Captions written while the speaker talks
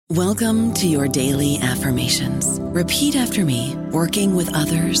Welcome to your daily affirmations. Repeat after me. Working with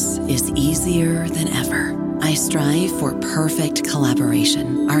others is easier than ever. I strive for perfect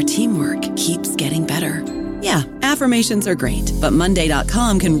collaboration. Our teamwork keeps getting better. Yeah, affirmations are great, but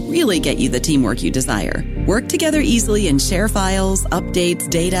Monday.com can really get you the teamwork you desire. Work together easily and share files, updates,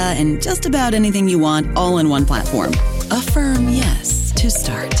 data, and just about anything you want all in one platform. Affirm yes to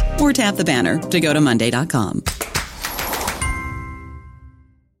start, or tap the banner to go to Monday.com.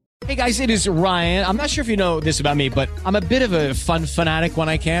 Hey guys, it is Ryan. I'm not sure if you know this about me, but I'm a bit of a fun fanatic when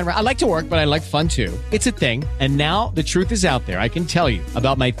I can. I like to work, but I like fun too. It's a thing. And now the truth is out there. I can tell you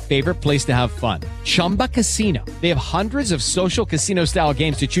about my favorite place to have fun. Chumba Casino. They have hundreds of social casino style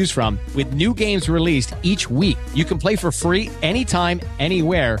games to choose from with new games released each week. You can play for free anytime,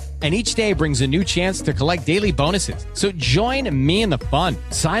 anywhere. And each day brings a new chance to collect daily bonuses. So join me in the fun.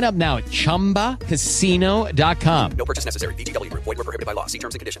 Sign up now at ChumbaCasino.com. No purchase necessary. VGW Group. Void where prohibited by law. See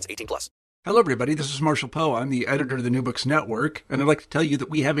terms and conditions. 18+. Hello, everybody. This is Marshall Poe. I'm the editor of the New Books Network, and I'd like to tell you that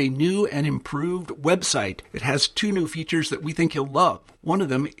we have a new and improved website. It has two new features that we think you'll love. One of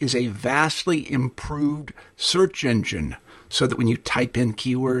them is a vastly improved search engine, so that when you type in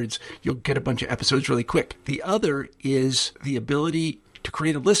keywords, you'll get a bunch of episodes really quick. The other is the ability to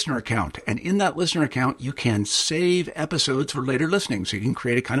create a listener account. And in that listener account, you can save episodes for later listening. So you can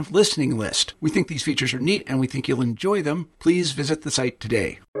create a kind of listening list. We think these features are neat and we think you'll enjoy them. Please visit the site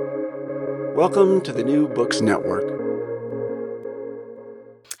today. Welcome to the New Books Network.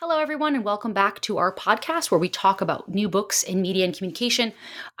 Hello, everyone, and welcome back to our podcast where we talk about new books in media and communication.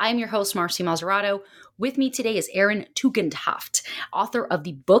 I'm your host, Marcy Mazzarato. With me today is Aaron Tugendhaft, author of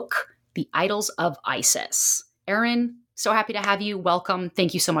the book, The Idols of Isis. Aaron, so happy to have you. Welcome.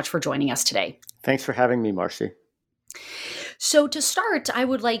 Thank you so much for joining us today. Thanks for having me, Marcy. So to start, I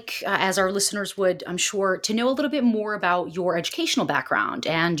would like, as our listeners would, I'm sure, to know a little bit more about your educational background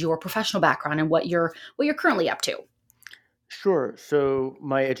and your professional background and what you're currently up to. Sure. So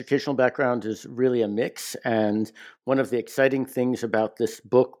my educational background is really a mix. And one of the exciting things about this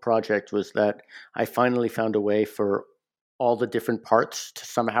book project was that I finally found a way for all the different parts to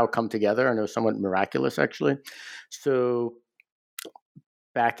somehow come together. And it was somewhat miraculous, actually. So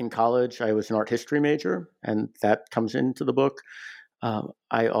back in college, I was an art history major, and that comes into the book.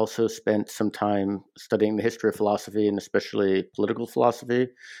 I also spent some time studying the history of philosophy, and especially political philosophy,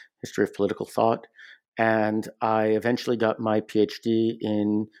 history of political thought. And I eventually got my PhD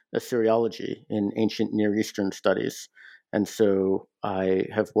in Assyriology, in ancient Near Eastern studies. And so I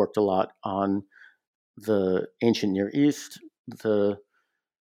have worked a lot on the ancient Near East,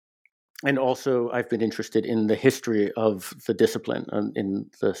 and also I've been interested in the history of the discipline in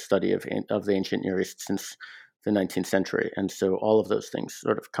the study of the ancient Near East since the 19th century. And so all of those things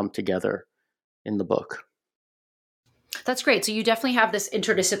sort of come together in the book. That's great. So you definitely have this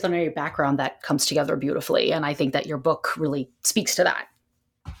interdisciplinary background that comes together beautifully. And I think that your book really speaks to that,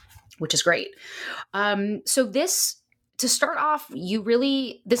 which is great. So to start off,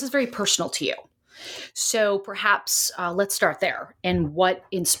 this is very personal to you. So perhaps let's start there. And what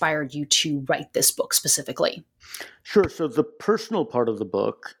inspired you to write this book specifically? Sure. So the personal part of the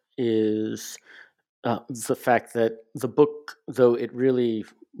book is the fact that the book, though it really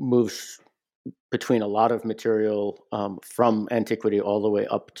moves between a lot of material from antiquity all the way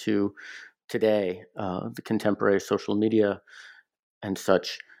up to today, the contemporary social media and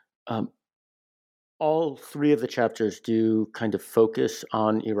such, all three of the chapters do kind of focus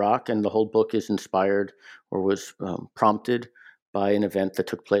on Iraq, and the whole book is inspired or was prompted by an event that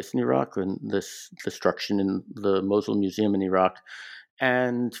took place in Iraq, and this destruction in the Mosul Museum in Iraq.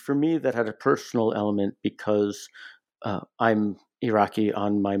 And for me, that had a personal element because I'm Iraqi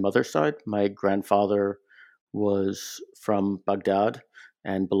on my mother's side. My grandfather was from Baghdad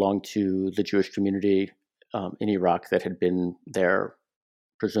and belonged to the Jewish community in Iraq that had been there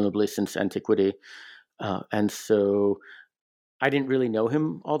presumably since antiquity. And so I didn't really know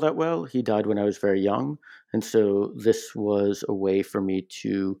him all that well. He died when I was very young. And so this was a way for me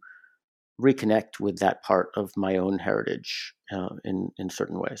to reconnect with that part of my own heritage in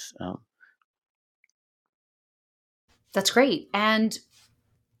certain ways. That's great. And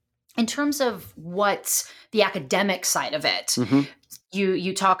in terms of what's the academic side of it,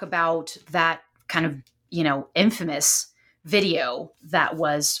 you talk about that kind of, infamous video that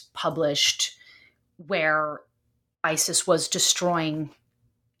was published where ISIS was destroying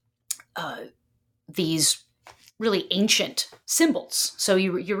these really ancient symbols. So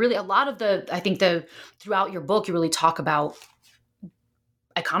you really, a lot of throughout your book, you really talk about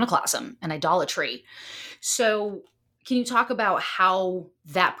iconoclasm and idolatry. So can you talk about how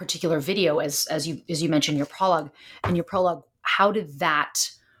that particular video, as you mentioned in your prologue, how did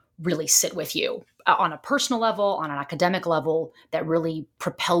that really sit with you on a personal level, on an academic level, that really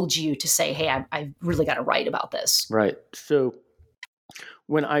propelled you to say, hey, I really got to write about this? Right. So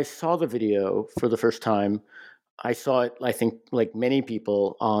when I saw the video for the first time, I saw it, I think, like many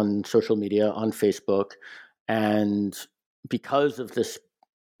people, on social media, on Facebook. And because of this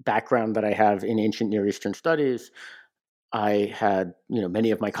background that I have in ancient Near Eastern studies, I had, many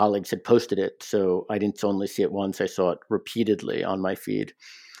of my colleagues had posted it. So I didn't only see it once, I saw it repeatedly on my feed.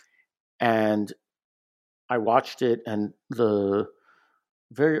 And I watched it, and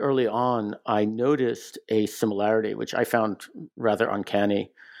very early on, I noticed a similarity, which I found rather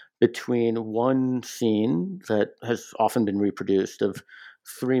uncanny, between one scene that has often been reproduced of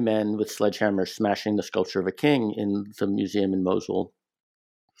three men with sledgehammers smashing the sculpture of a king in the museum in Mosul.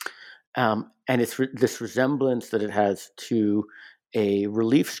 And it's this resemblance that it has to a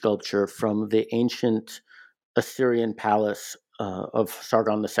relief sculpture from the ancient Assyrian palace of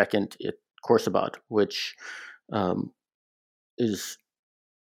Sargon II at Khorsabad, which is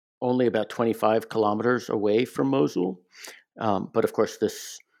only about 25 kilometers away from Mosul. But of course,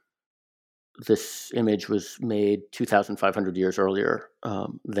 this image was made 2,500 years earlier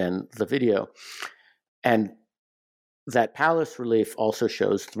than the video. And that palace relief also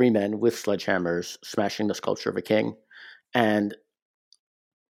shows three men with sledgehammers smashing the sculpture of a king. And,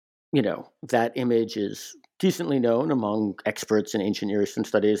 that image is decently known among experts in ancient Near Eastern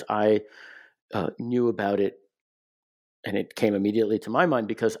studies. I knew about it, and it came immediately to my mind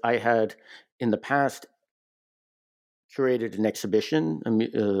because I had, in the past, curated an exhibition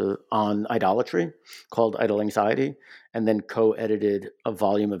on idolatry called Idol Anxiety, and then co-edited a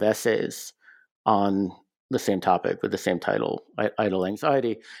volume of essays on the same topic with the same title, Idol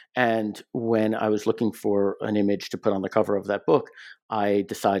Anxiety. And when I was looking for an image to put on the cover of that book, I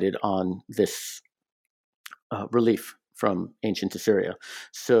decided on this relief from ancient Assyria.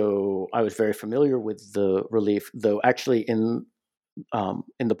 So I was very familiar with the relief, though actually in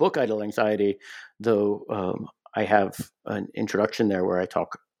the book Idol Anxiety, though I have an introduction there where I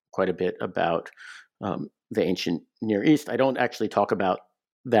talk quite a bit about the ancient Near East. I don't actually talk about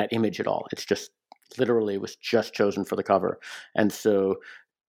that image at all. It's just literally was just chosen for the cover. And so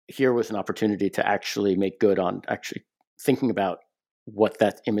here was an opportunity to actually make good on actually thinking about what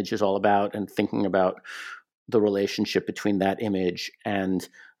that image is all about and thinking about the relationship between that image and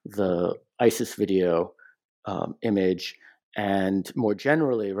the ISIS video image, and more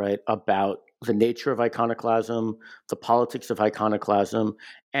generally, right, about the nature of iconoclasm, the politics of iconoclasm,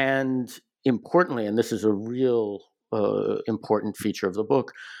 and importantly, and this is a real important feature of the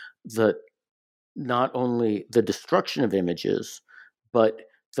book, that not only the destruction of images, but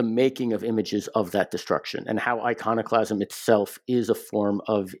the making of images of that destruction, and how iconoclasm itself is a form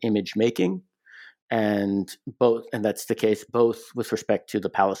of image making. And that's the case both with respect to the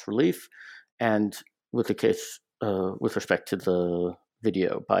palace relief and with respect to the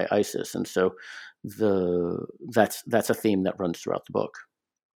video by ISIS. And so that's a theme that runs throughout the book.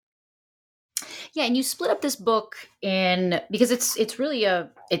 Yeah, and you split up this book because it's really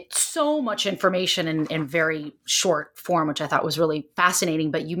it's so much information in very short form, which I thought was really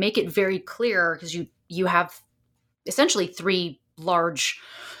fascinating. But you make it very clear because you have essentially three large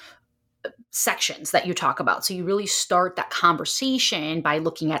sections that you talk about. So you really start that conversation by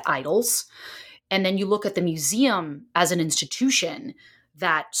looking at idols, and then you look at the museum as an institution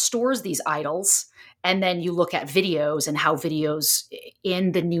that stores these idols, and then you look at videos and how videos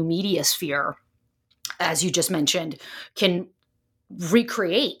in the new media sphere, as you just mentioned, can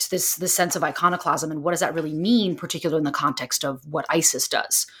recreate this sense of iconoclasm, and what does that really mean, particularly in the context of what ISIS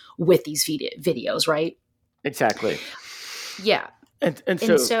does with these videos, right? Exactly. Yeah. And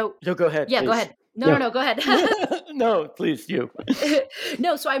so no, go ahead. Yeah, please. go ahead. No, go ahead. No, please, you.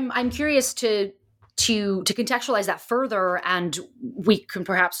 No, so I'm curious to contextualize that further, and we can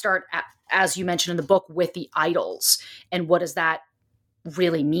perhaps start as you mentioned in the book, with the idols, and what does that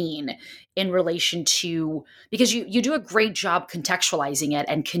really mean in relation to, because you do a great job contextualizing it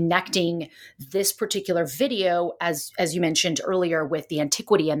and connecting this particular video, as you mentioned earlier, with the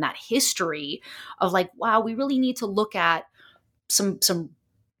antiquity and that history of like, wow, we really need to look at some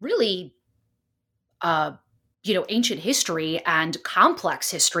really ancient history and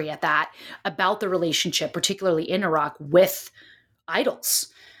complex history at that, about the relationship, particularly in Iraq, with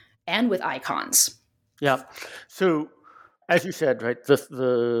idols and with icons. Yeah. So as you said, right,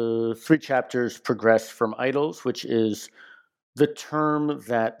 the three chapters progress from idols, which is the term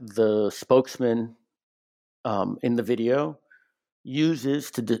that the spokesman in the video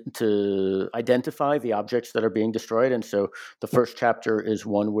uses to identify the objects that are being destroyed. And so the first chapter is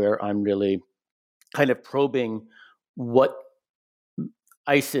one where I'm really kind of probing what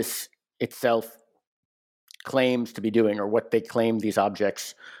ISIS itself claims to be doing, or what they claim these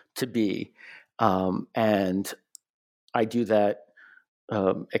objects to be. And I do that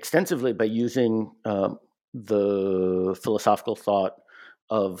extensively by using the philosophical thought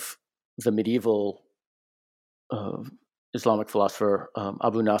of the medieval Islamic philosopher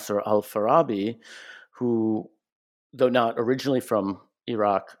Abu Nasr al-Farabi, who, though not originally from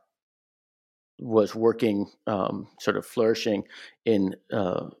Iraq, was working, sort of flourishing in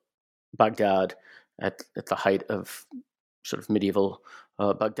Baghdad at the height of sort of medieval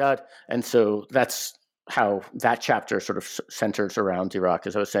Baghdad. And so that's how that chapter sort of centers around Iraq.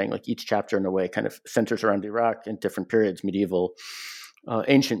 As I was saying, like each chapter in a way kind of centers around Iraq in different periods, medieval,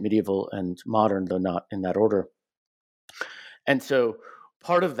 ancient, medieval, and modern, though not in that order. And so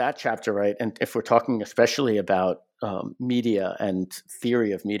part of that chapter, right, and if we're talking especially about media and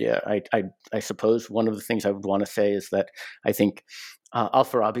theory of media, I suppose one of the things I would want to say is that I think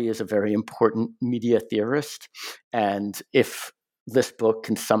al-Farabi is a very important media theorist. And if this book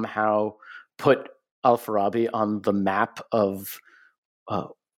can somehow put al-Farabi on the map of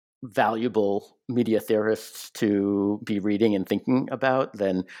valuable media theorists to be reading and thinking about,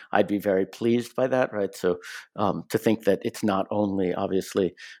 then I'd be very pleased by that, right? So to think that it's not only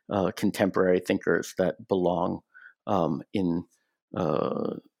obviously contemporary thinkers that belong in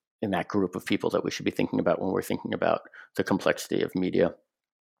that group of people that we should be thinking about when we're thinking about the complexity of media.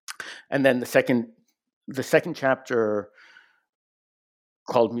 And then the second chapter,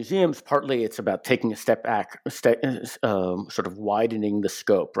 called Museums, partly it's about taking a step back, sort of widening the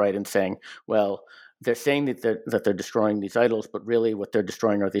scope, right, and saying, well, they're saying that they're destroying these idols, but really what they're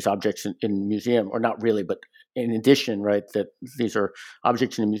destroying are these objects in museum, or not really, but in addition, right, that these are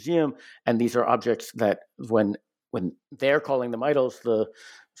objects in a museum, and these are objects that when they're calling them idols, the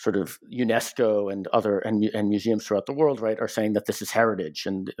sort of UNESCO and other and museums throughout the world, right, are saying that this is heritage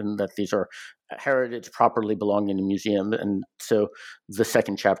and that these are heritage properly belonging in a museum. And so the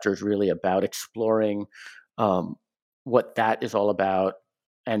second chapter is really about exploring what that is all about,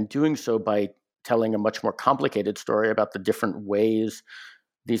 and doing so by telling a much more complicated story about the different ways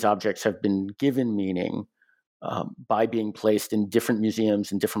these objects have been given meaning by being placed in different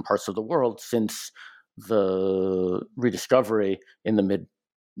museums in different parts of the world since the rediscovery in the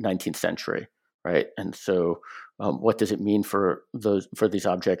mid-19th century, right? And so what does it mean for these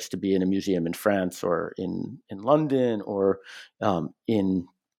objects to be in a museum in France or in London or in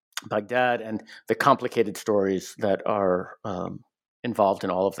Baghdad, and the complicated stories that are involved in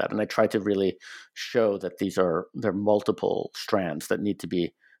all of that. And I try to really show that there are multiple strands that need to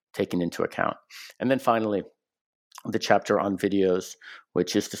be taken into account. And then finally, the chapter on videos,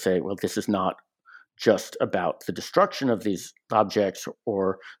 which is to say, well, this is not just about the destruction of these objects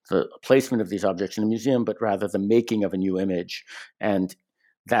or the placement of these objects in a museum, but rather the making of a new image. And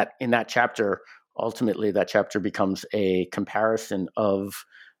that in that chapter, ultimately, that chapter becomes a comparison of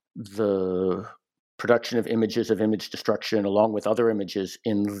the production of images of image destruction along with other images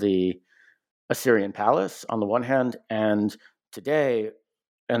in the Assyrian palace on the one hand, and today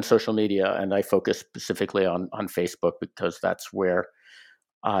and social media. And I focus specifically on Facebook because that's where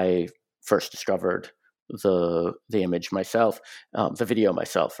I first discovered the image myself, the video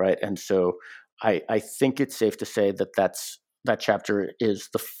myself, right? And so I think it's safe to say that that chapter is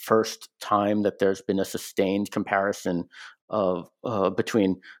the first time that there's been a sustained comparison of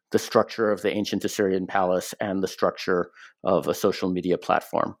between the structure of the ancient Assyrian palace and the structure of a social media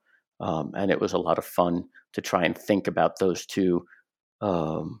platform. And it was a lot of fun to try and think about those two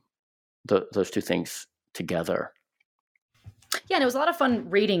things together. Yeah, and it was a lot of fun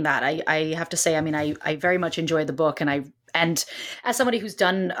reading that. I have to say, I mean, I very much enjoyed the book, and as somebody who's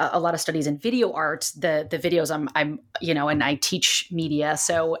done a lot of studies in video art, the videos I'm and I teach media,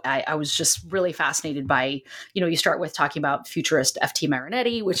 so I was just really fascinated by, you start with talking about futurist F.T.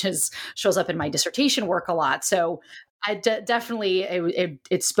 Marinetti, which shows up in my dissertation work a lot. So I definitely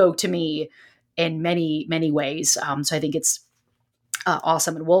it spoke to me in many, many ways. So I think it's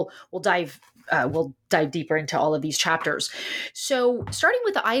awesome, and we'll dive deeper into all of these chapters. So starting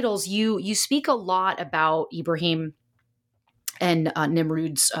with the idols, you speak a lot about Ibrahim and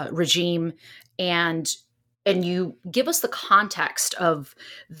Nimrod's regime, and you give us the context of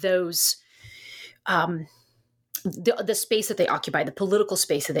those, the space that they occupied, the political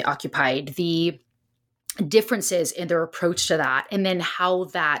space that they occupied, the differences in their approach to that, and then how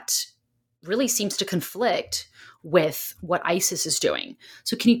that really seems to conflict with what ISIS is doing.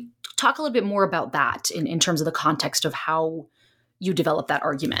 So can you talk a little bit more about that in terms of the context of how you develop that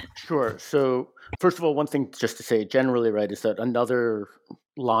argument? Sure. So first of all, one thing just to say generally, right, is that another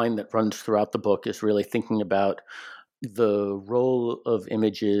line that runs throughout the book is really thinking about the role of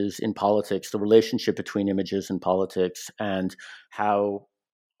images in politics, the relationship between images and politics, and how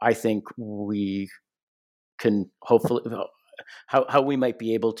I think we can hopefully, how we might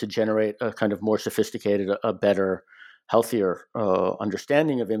be able to generate a kind of more sophisticated, a better, healthier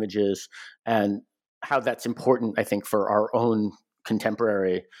understanding of images, and how that's important, I think, for our own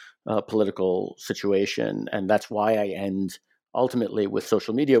contemporary political situation. And that's why I end ultimately with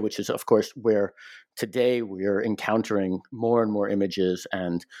social media, which is, of course, where today we're encountering more and more images.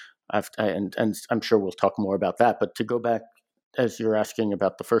 And I'm sure we'll talk more about that. But to go back, as you're asking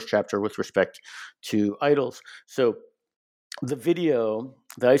about the first chapter with respect to idols. So the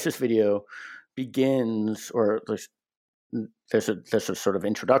ISIS video begins, or there's a sort of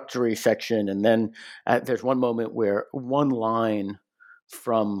introductory section, and then there's one moment where one line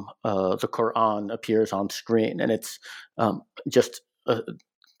from the Quran appears on screen, and it's just a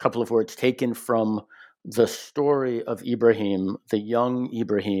couple of words taken from the story of Ibrahim, the young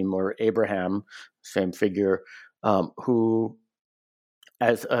Ibrahim, or Abraham, same figure, who,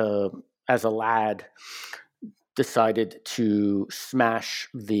 as a lad, decided to smash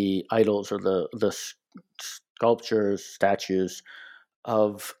the idols, or the sculptures, statues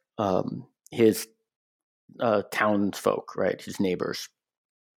of his townsfolk, right, his neighbors.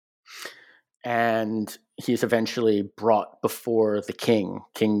 And he's eventually brought before the King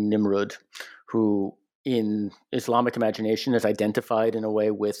Nimrud, who in Islamic imagination is identified in a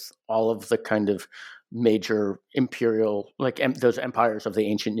way with all of the kind of major imperial, like those empires of the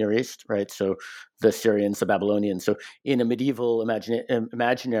ancient Near East, right? So the Syrians, the Babylonians. So in a medieval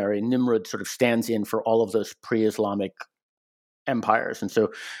imaginary, Nimrud sort of stands in for all of those pre-Islamic empires. And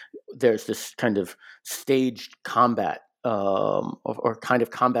so there's this kind of staged combat, or kind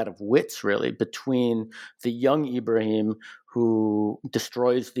of combat of wits, really, between the young Ibrahim, who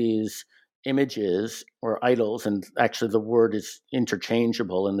destroys these images or idols, and actually the word is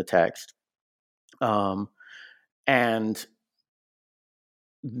interchangeable in the text, and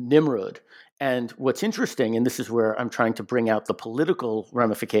Nimrud. And what's interesting, and this is where I'm trying to bring out the political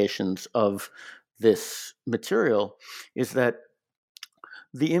ramifications of this material, is that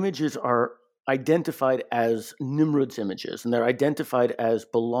the images are identified as Nimrod's images, and they're identified as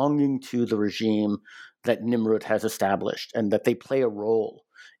belonging to the regime that Nimrod has established, and that they play a role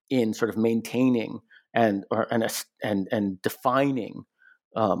in sort of maintaining and defining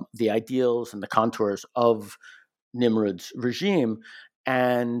the ideals and the contours of Nimrod's regime.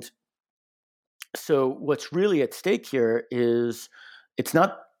 And so what's really at stake here is it's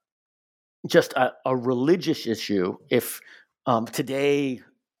not just a religious issue. If today,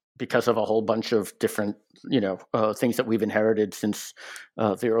 because of a whole bunch of different things that we've inherited since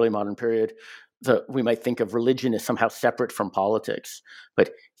the early modern period, we might think of religion as somehow separate from politics.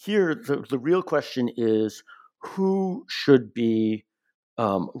 But here, the real question is, who should be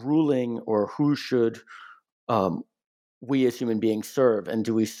ruling, or who should we as human beings serve? And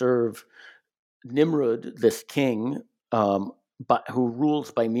do we serve Nimrod, this king, but who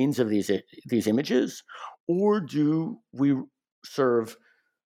rules by means of these images, or do we serve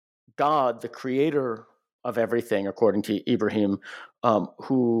God, the creator of everything, according to Ibrahim,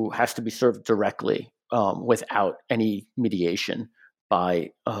 who has to be served directly, without any mediation by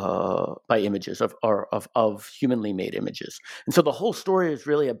images of humanly made images? And so the whole story is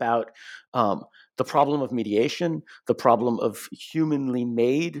really about the problem of mediation, the problem of humanly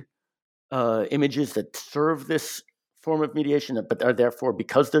made images that serve this form of mediation, but are therefore,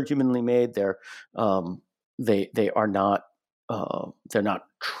 because they're humanly made, they are not they're not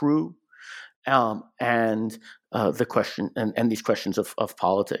true. And the question and these questions of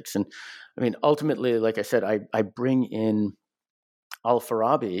politics. And I mean, ultimately, like I said, I bring in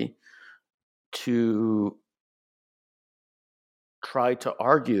Al-Farabi to try to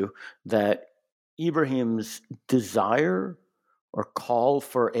argue that Ibrahim's desire or call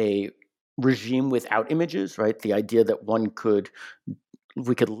for a regime without images, right? The idea that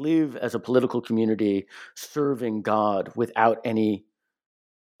we could live as a political community serving God without any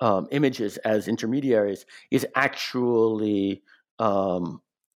images as intermediaries, is actually a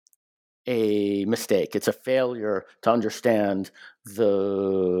mistake. It's a failure to understand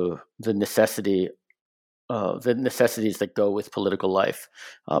the necessities that go with political life.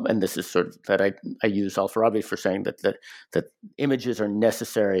 And this is sort of that I use Al-Farabi for saying that images are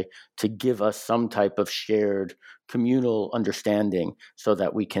necessary to give us some type of shared communal understanding, so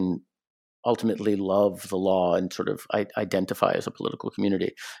that we can ultimately love the law and sort of identify as a political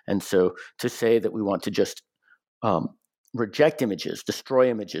community. And so to say that we want to just reject images, destroy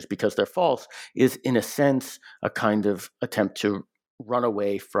images because they're false, is in a sense a kind of attempt to run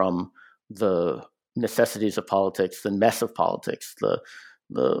away from the necessities of politics, the mess of politics,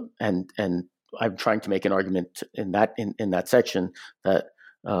 and I'm trying to make an argument in that section that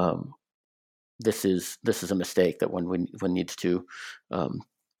this is a mistake, that one needs to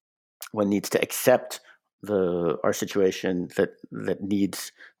accept our situation that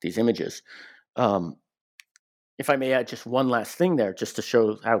needs these images. If I may add just one last thing there, just to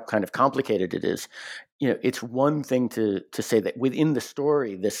show how kind of complicated it is. It's one thing to say that within the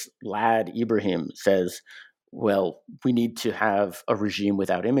story, this lad Ibrahim says, well, we need to have a regime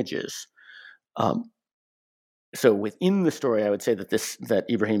without images. So within the story, I would say that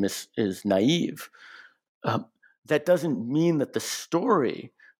Ibrahim is naive. That doesn't mean that the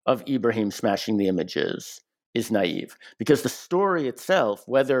story of Ibrahim smashing the images is naive, because the story itself,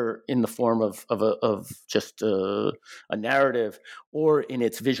 whether in the form of just a narrative or in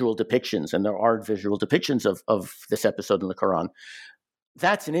its visual depictions, and there are visual depictions of this episode in the Quran,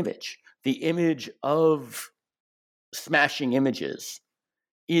 that's an image. The image of smashing images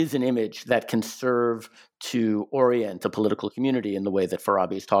is an image that can serve to orient a political community in the way that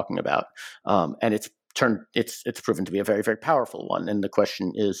Farabi is talking about, and it's proven to be a very, very powerful one. And the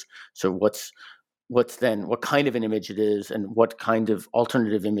question is, so what kind of an image it is, and what kind of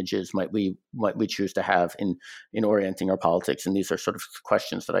alternative images might we choose to have in orienting our politics? And these are sort of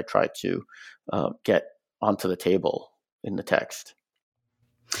questions that I try to get onto the table in the text.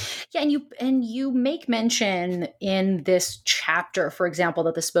 Yeah, and you make mention in this chapter, for example,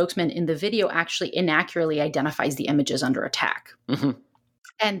 that the spokesman in the video actually inaccurately identifies the images under attack. Mm-hmm.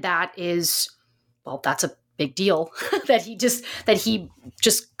 And that is, well, that's a big deal that he just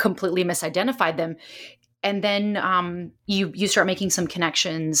completely misidentified them. And then you start making some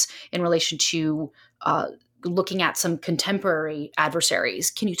connections in relation to looking at some contemporary adversaries.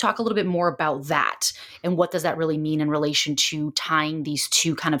 Can you talk a little bit more about that, and what does that really mean in relation to tying these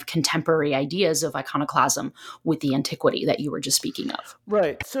two kind of contemporary ideas of iconoclasm with the antiquity that you were just speaking of?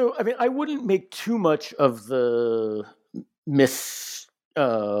 Right. So, I mean, I wouldn't make too much of the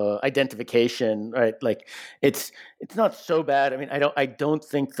identification, right? Like it's not so bad. I mean, I don't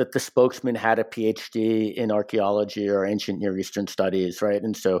think that the spokesman had a PhD in archaeology or ancient Near Eastern studies, right?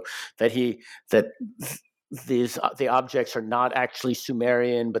 And so the objects are not actually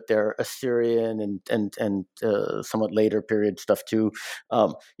Sumerian, but they're Assyrian and somewhat later period stuff too.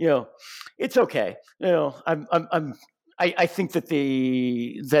 It's okay. I think that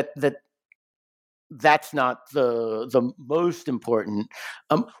that's not the most important.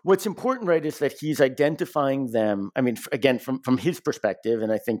 What's important, right, is that he's identifying them. I mean, again, from his perspective, and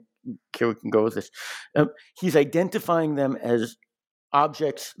I think here we can go with this. He's identifying them as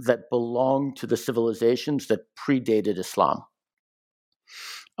objects that belong to the civilizations that predated Islam.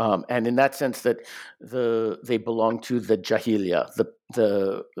 And in that sense, that they belong to the Jahiliya,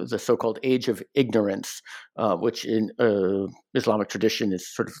 the so-called age of ignorance, which in Islamic tradition is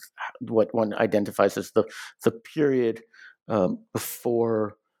sort of what one identifies as the period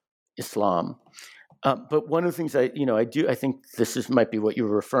before Islam. But one of the things I think might be what you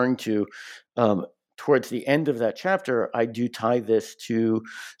were referring to. Towards the end of that chapter, I do tie this to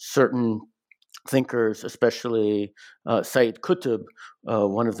certain thinkers, especially Sayyid Qutb,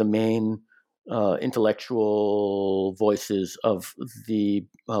 one of the main intellectual voices of the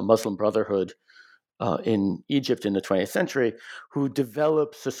Muslim Brotherhood in Egypt in the 20th century, who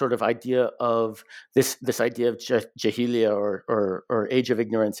develops a sort of idea of this idea of Jahiliya or age of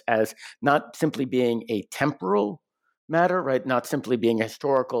ignorance as not simply being a temporal matter, right? Not simply being a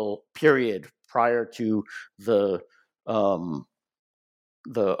historical period prior to the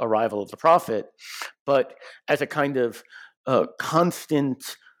arrival of the Prophet, but as a kind of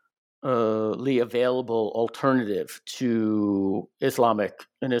constantly available alternative to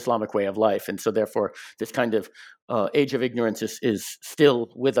an Islamic way of life. And so therefore, this kind of age of ignorance is still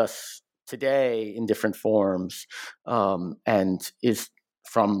with us today in different forms, and is,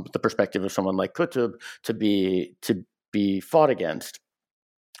 from the perspective of someone like Qutb, to be fought against.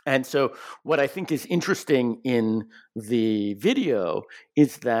 And so what I think is interesting in the video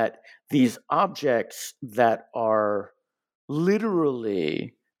is that these objects that are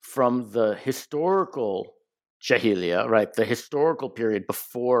literally from the historical Jahiliya, right, the historical period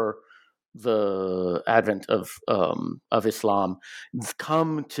before the advent of Islam,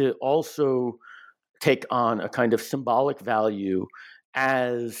 come to also take on a kind of symbolic value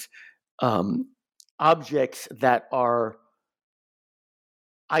as objects that are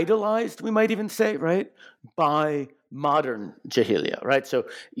idolized, we might even say, right, by modern Jahiliya, right? So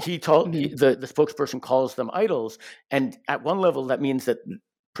the spokesperson calls them idols, and at one level that means that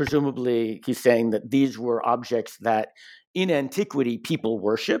presumably he's saying that these were objects that in antiquity people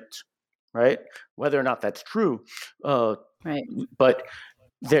worshipped, right? Whether or not that's true, Right. but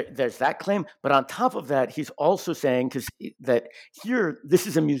there's that claim. But on top of that, he's also saying that here, this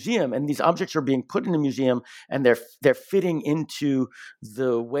is a museum, and these objects are being put in a museum, and they're fitting into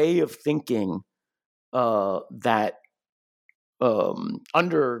the way of thinking that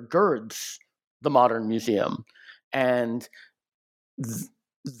undergirds the modern museum, and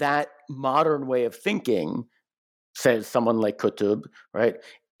that modern way of thinking, says someone like Qutb, right,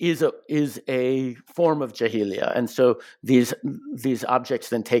 is a form of jahiliya, and so these objects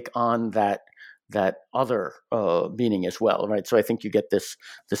then take on that other meaning as well, right? So I think you get this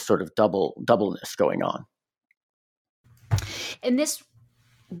sort of doubleness going on. And this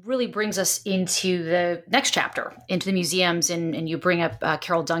really brings us into the next chapter, into the museums, and you bring up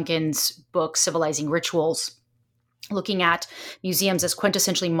Carol Duncan's book, Civilizing Rituals, looking at museums as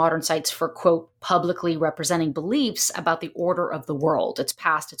quintessentially modern sites for, quote, publicly representing beliefs about the order of the world, its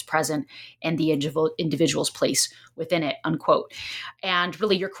past, its present, and the individual's place within it, unquote. And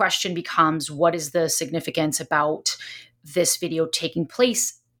really your question becomes, what is the significance about this video taking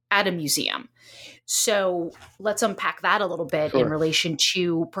place at a museum? So let's unpack that a little bit. Sure. In relation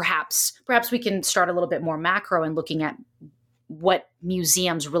to perhaps we can start a little bit more macro and looking at what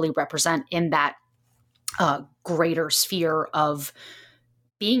museums really represent in that greater sphere of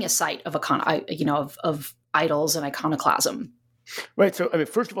being a site of of idols and iconoclasm. Right. So, I mean,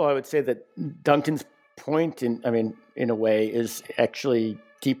 first of all, I would say that Duncan's point, in a way, is actually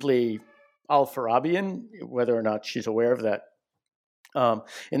deeply Al-Farabian, whether or not she's aware of that,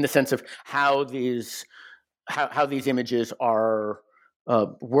 in the sense of how these images are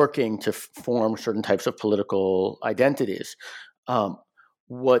working to form certain types of political identities.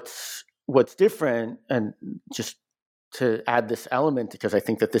 What's different, and just to add this element, because I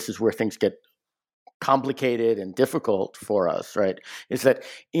think that this is where things get complicated and difficult for us, right, is that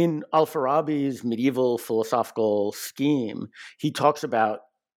in Al-Farabi's medieval philosophical scheme, he talks about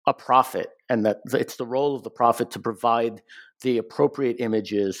a prophet, and that it's the role of the prophet to provide the appropriate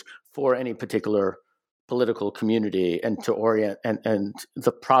images for any particular political community, and to orient, and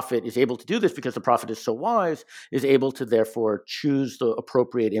the prophet is able to do this because the prophet is so wise, is able to therefore choose the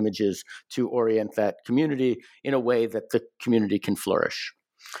appropriate images to orient that community in a way that the community can flourish.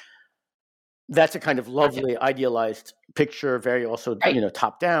 That's a kind of lovely idealized picture, very also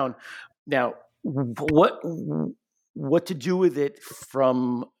top down. Now, what to do with it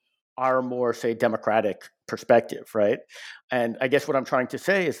from our more, say, democratic perspective, right? And I guess what I'm trying to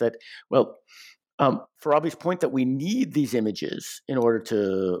say is that, well, Farabi's point that we need these images in order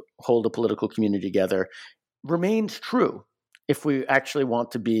to hold a political community together remains true if we actually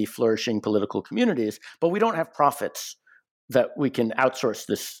want to be flourishing political communities, but we don't have prophets that we can outsource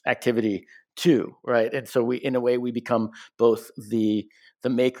this activity to, right? And so in a way, we become both the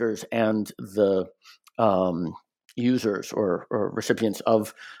makers and the users or recipients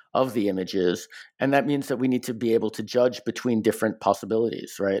of the images, and that means that we need to be able to judge between different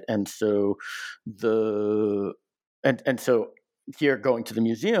possibilities, right? And so so here, going to the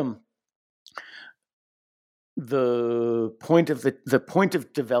museum, the point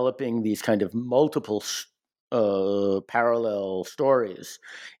of developing these kind of multiple parallel stories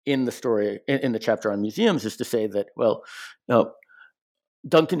in the chapter on museums is to say that, well,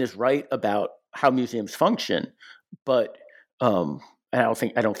 Duncan is right about how museums function, but I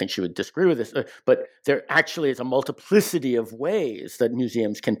don't think she would disagree with this, but there actually is a multiplicity of ways that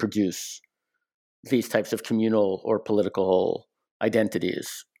museums can produce these types of communal or political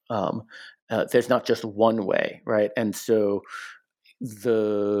identities. There's not just one way, right? And so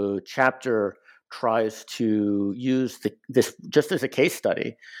the chapter tries to use this just as a case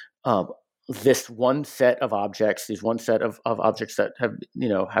study. This one set of objects, objects that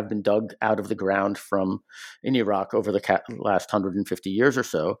have been dug out of the ground in Iraq over the last 150 years or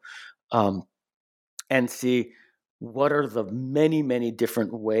so, and see what are the many, many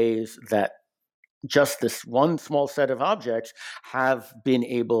different ways that just this one small set of objects have been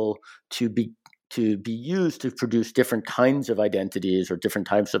able to be used to produce different kinds of identities or different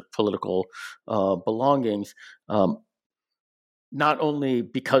types of political belongings, not only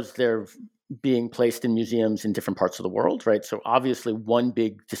because they're being placed in museums in different parts of the world, right? So obviously one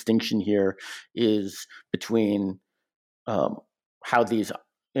big distinction here is between how these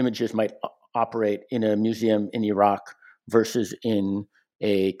images might operate in a museum in Iraq versus in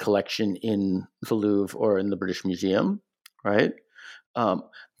a collection in the Louvre or in the British Museum, right?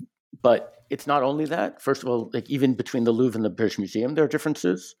 But it's not only that. First of all, like even between the Louvre and the British Museum, there are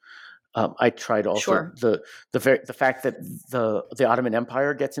differences. I tried also the fact that the Ottoman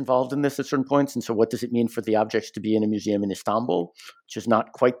Empire gets involved in this at certain points, and so what does it mean for the objects to be in a museum in Istanbul, which is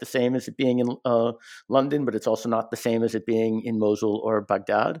not quite the same as it being in London, but it's also not the same as it being in Mosul or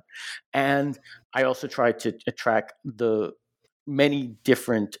Baghdad. And I also tried to track the many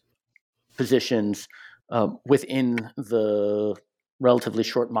different positions within the relatively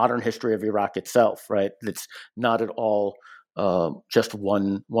short modern history of Iraq itself, right? That's not at all just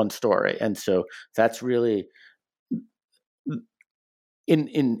one story. And so that's really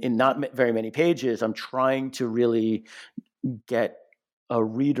in not very many pages, I'm trying to really get a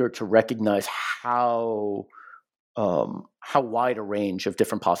reader to recognize how wide a range of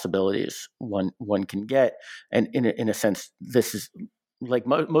different possibilities one can get. And in a sense, this is like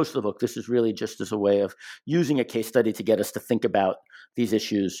most of the book, this is really just as a way of using a case study to get us to think about these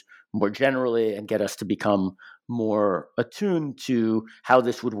issues more generally and get us to become more attuned to how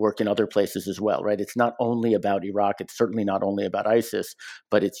this would work in other places as well, right? It's not only about Iraq, it's certainly not only about ISIS,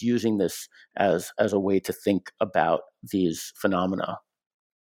 but it's using this as a way to think about these phenomena.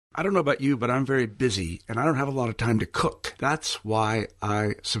 I don't know about you, but I'm very busy and I don't have a lot of time to cook. That's why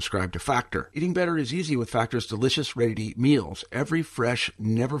I subscribe to Factor. Eating better is easy with Factor's delicious, ready-to-eat meals. Every fresh,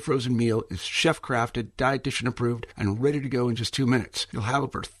 never frozen meal is chef-crafted, dietitian approved, and ready to go in just 2 minutes. You'll have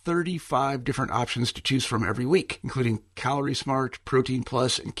over 35 different options to choose from every week, including Calorie Smart, Protein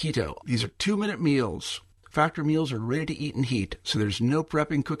Plus, and Keto. These are 2-minute meals. Factor meals are ready to eat and heat, so there's no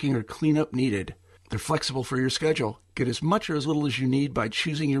prepping, cooking, or cleanup needed. They're flexible for your schedule. Get as much or as little as you need by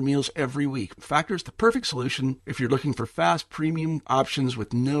choosing your meals every week. Factor is the perfect solution if you're looking for fast, premium options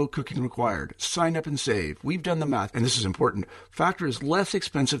with no cooking required. Sign up and save. We've done the math, and this is important. Factor is less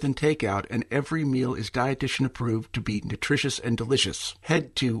expensive than takeout, and every meal is dietitian approved to be nutritious and delicious.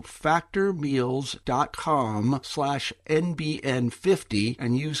 Head to factormeals.com/NBN50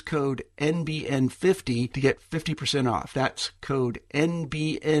 and use code NBN50 to get 50% off. That's code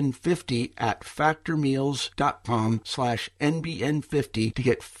NBN50 at factormeals.com/NBN50 to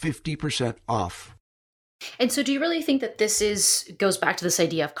get 50% off. And so do you really think that this goes back to this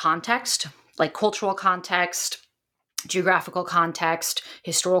idea of context, like cultural context, geographical context,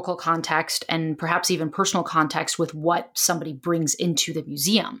 historical context, and perhaps even personal context with what somebody brings into the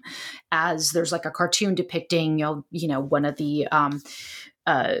museum? As there's like a cartoon depicting, one of the,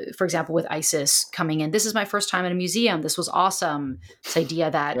 for example, with ISIS coming in, this is my first time in a museum. This was awesome. This idea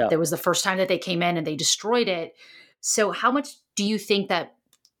that there was the first time that they came in and they destroyed it. So how much do you think that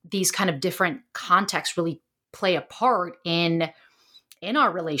these kind of different contexts really play a part in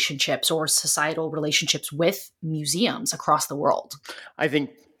our relationships or societal relationships with museums across the world? I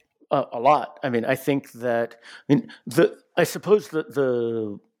think a lot. I mean, I think that, I suppose that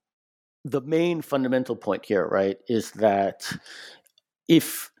the main fundamental point here, right, is that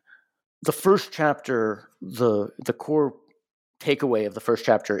if the first chapter, the core takeaway of the first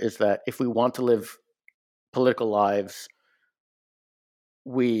chapter is that if we want to live political lives,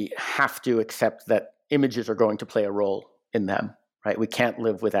 we have to accept that images are going to play a role in them, right? We can't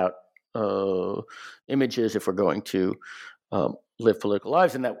live without images if we're going to live political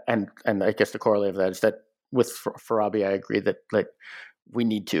lives, and I guess the corollary of that is that with Farabi, I agree that we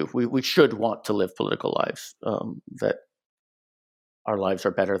need to, we should want to live political lives, that our lives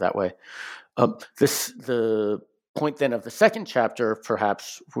are better that way. The point then of the second chapter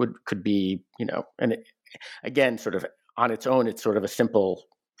perhaps could be, and again, sort of on its own, it's sort of a simple,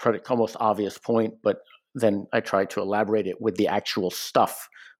 almost obvious point, but then I try to elaborate it with the actual stuff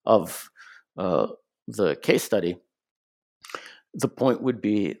of the case study. The point would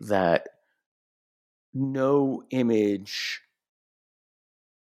be that no image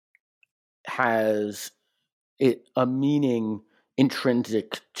has a meaning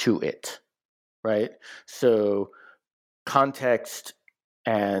intrinsic to it, right? So context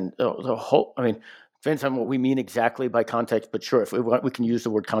and the whole, depends on what we mean exactly by context, but sure, if we want, we can use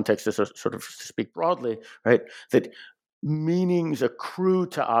the word context as a sort of to speak broadly, right? That meanings accrue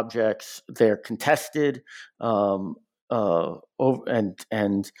to objects, they're contested, and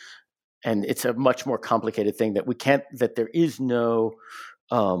it's a much more complicated thing that there is no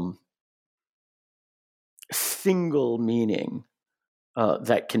single meaning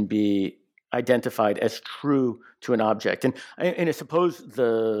that can be identified as true to an object. And I suppose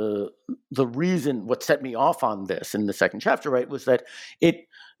the reason, what set me off on this in the second chapter, right, was that it,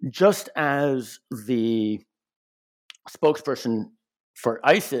 just as the spokesperson for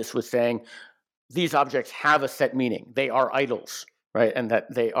ISIS was saying, these objects have a set meaning. They are idols, right? And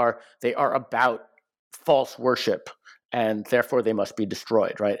that they are about false worship, and therefore they must be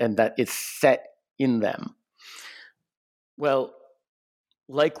destroyed, right? And that it's set in them. Well,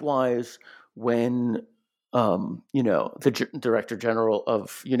 likewise, when the Director General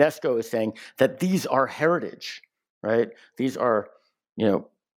of UNESCO is saying that these are heritage, right? These are,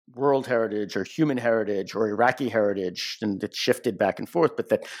 world heritage or human heritage or Iraqi heritage, and it's shifted back and forth, but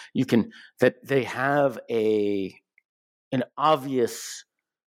that they have an obvious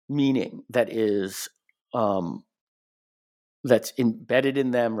meaning that is that's embedded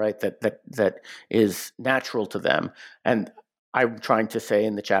in them, right? That is natural to them. And I'm trying to say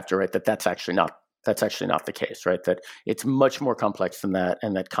in the chapter, right, that's actually not the case, right? That it's much more complex than that,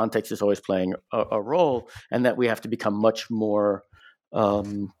 and that context is always playing a role, and that we have to become much more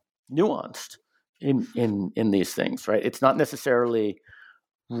nuanced in these things, right? It's not necessarily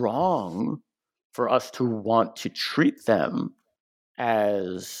wrong for us to want to treat them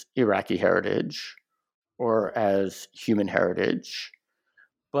as Iraqi heritage or as human heritage,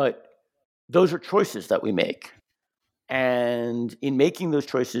 but those are choices that we make. And in making those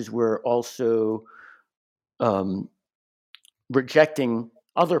choices, we're also rejecting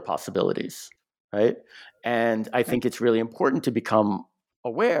other possibilities, right? And I think it's really important to become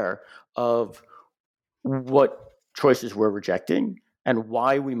aware of what choices we're rejecting and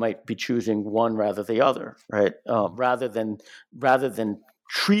why we might be choosing one rather than the other, right? Rather than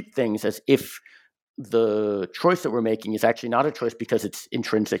treat things as if the choice that we're making is actually not a choice because it's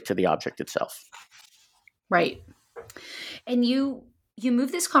intrinsic to the object itself. Right. And you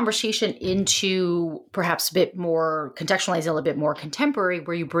move this conversation into perhaps a bit more contextualizing, a little bit more contemporary,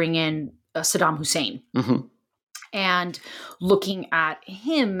 where you bring in Saddam Hussein and looking at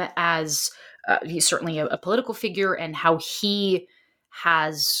him as he's certainly a political figure, and how he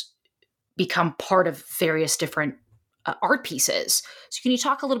has become part of various different art pieces. So can you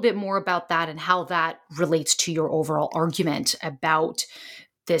talk a little bit more about that and how that relates to your overall argument about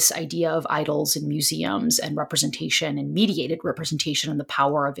this idea of idols and museums and representation and mediated representation and the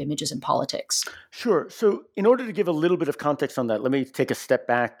power of images in politics? Sure. So in order to give a little bit of context on that, let me take a step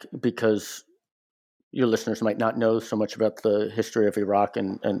back, because your listeners might not know so much about the history of Iraq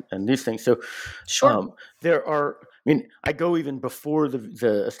and these things. So sure. I go even before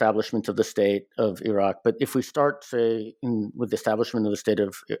the establishment of the state of Iraq, but if we start, say, with the establishment of the state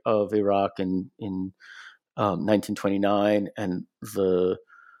of Iraq in 1929, and the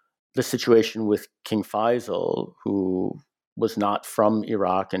situation with King Faisal, who was not from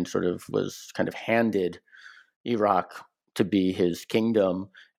Iraq and sort of was kind of handed Iraq to be his kingdom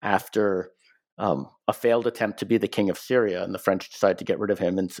after a failed attempt to be the king of Syria, and the French decided to get rid of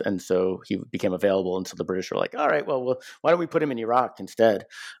him, and so he became available. And so the British were like, all right, well, why don't we put him in Iraq instead?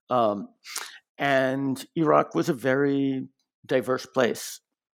 And Iraq was a very diverse place,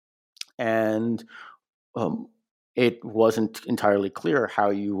 and it wasn't entirely clear how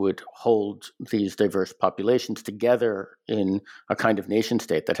you would hold these diverse populations together in a kind of nation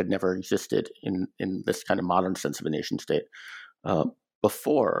state that had never existed in this kind of modern sense of a nation state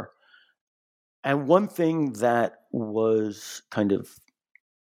before. And one thing that was kind of,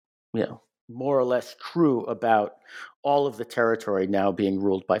 more or less true about all of the territory now being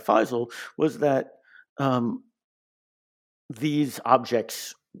ruled by Faisal was that these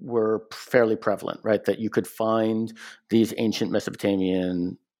objects were fairly prevalent, right? That you could find these ancient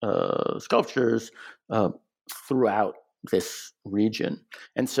Mesopotamian sculptures throughout this region.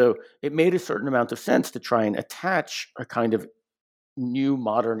 And so it made a certain amount of sense to try and attach a kind of new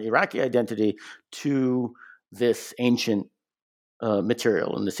modern Iraqi identity to this ancient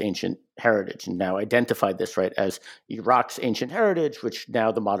material and this ancient heritage, and now identified this, right, as Iraq's ancient heritage, which now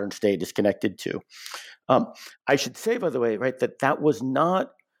the modern state is connected to. I should say, by the way, right, that was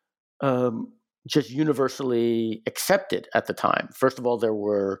not just universally accepted at the time. First of all, there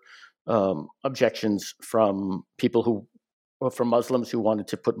were objections from from Muslims who wanted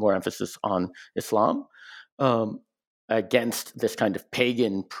to put more emphasis on Islam, against this kind of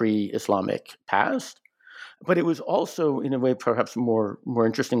pagan pre-Islamic past. But it was also, in a way, perhaps more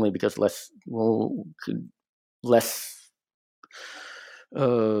interestingly, because we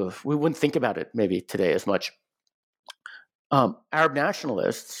wouldn't think about it maybe today as much. Arab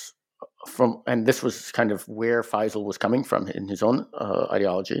nationalists and this was kind of where Faisal was coming from in his own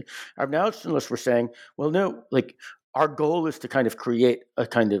ideology. Arab nationalists were saying, well, no, like our goal is to kind of create a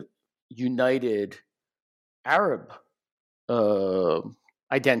kind of united Arab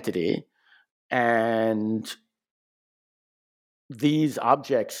identity, and these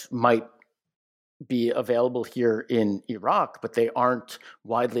objects might be available here in Iraq, but they aren't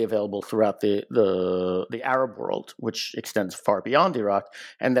widely available throughout the Arab world, which extends far beyond Iraq,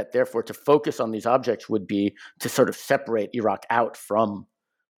 and that therefore to focus on these objects would be to sort of separate Iraq out from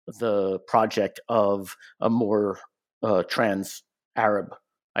the project of a more Arab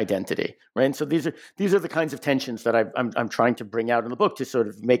identity, right? And so these are the kinds of tensions that I'm trying to bring out in the book to sort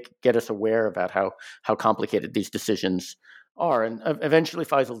of get us aware about how complicated these decisions are. And eventually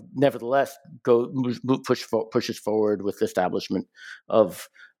Faisal nevertheless pushes forward with the establishment of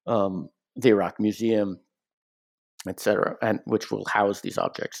the Iraq Museum, etc., and which will house these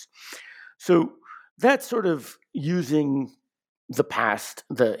objects. So that's sort of using the past,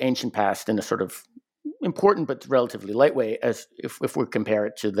 the ancient past, in a sort of important but relatively light way, as if we compare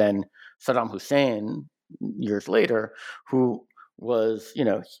it to then Saddam Hussein years later, who was,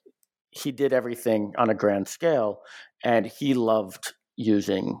 he did everything on a grand scale, and he loved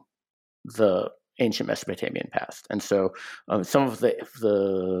using the ancient Mesopotamian past. And so some of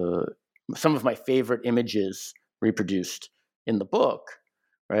my favorite images reproduced in the book,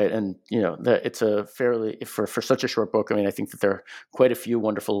 right? And it's a fairly, for such a short book, I mean, I think that there are quite a few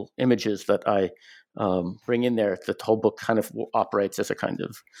wonderful images that I bring in there. The whole book kind of operates as a kind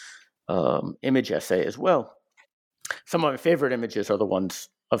of image essay as well. Some of my favorite images are the ones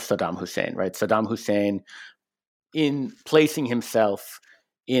of Saddam Hussein, right? Saddam Hussein in placing himself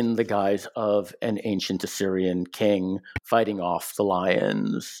in the guise of an ancient Assyrian king fighting off the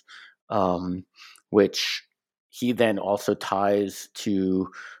lions, which he then also ties to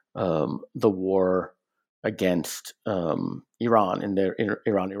the war against Iran in the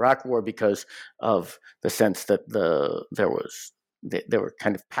Iran-Iraq war, because of the sense that there were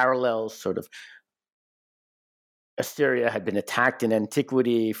kind of parallels. Sort of Assyria had been attacked in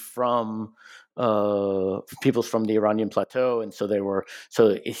antiquity from peoples from the Iranian plateau, and so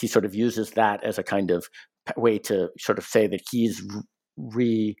he sort of uses that as a kind of way to sort of say that he's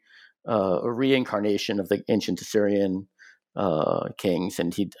a reincarnation of the ancient Assyrian kings,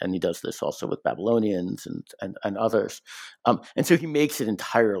 and he does this also with Babylonians and others, and so he makes it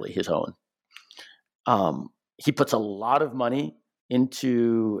entirely his own. He puts a lot of money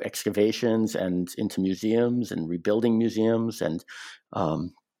into excavations and into museums and rebuilding museums, and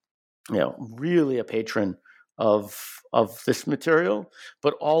really a patron of this material,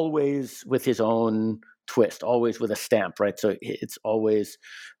 but always with his own twist, always with a stamp, right? So it's always,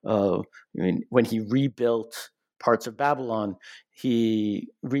 when he rebuilt parts of Babylon, he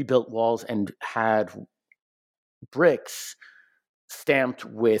rebuilt walls and had bricks stamped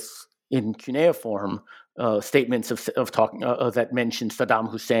in cuneiform statements of talking that mention Saddam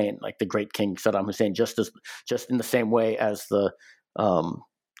Hussein, like the great king Saddam Hussein, just in the same way as the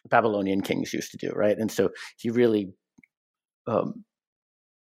Babylonian kings used to do, right? And so he really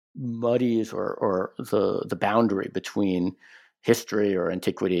muddies or the boundary between history or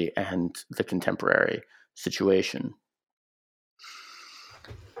antiquity and the contemporary situation.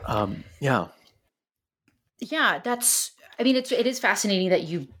 That's, I mean, it is fascinating that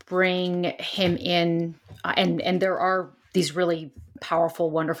you bring him in, and there are these really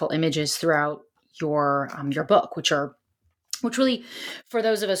powerful, wonderful images throughout your book, which really, for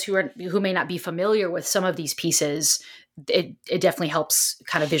those of us who may not be familiar with some of these pieces, it definitely helps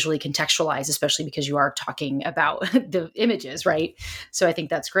kind of visually contextualize, especially because you are talking about the images, right? So I think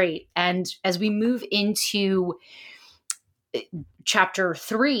that's great. And as we move into chapter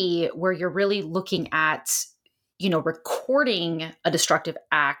 3, where you're really looking at, recording a destructive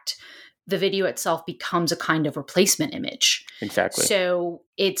act, the video itself becomes a kind of replacement image. Exactly. So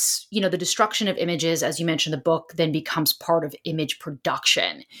it's, the destruction of images, as you mentioned, the book then becomes part of image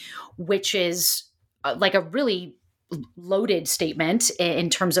production, which is like a really loaded statement in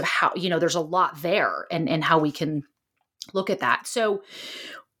terms of how, there's a lot there and how we can look at that. So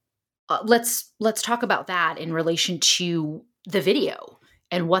let's talk about that in relation to the video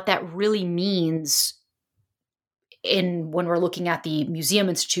and what that really means when we're looking at the museum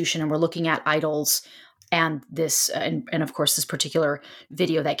institution and we're looking at idols and this, and of course, this particular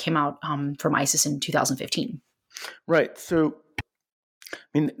video that came out from ISIS in 2015. Right. So, I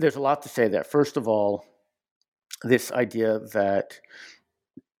mean, there's a lot to say there. First of all, this idea that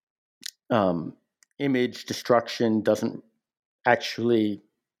image destruction doesn't actually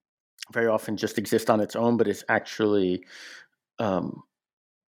very often just exist on its own, but is actually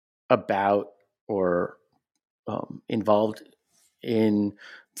about or involved in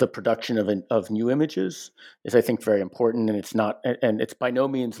the production of new images is, I think, very important. And it's by no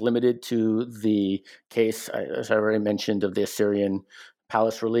means limited to the case, as I already mentioned, of the Assyrian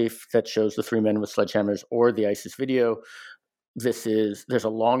palace relief that shows the 3 men with sledgehammers, or the ISIS video. There's a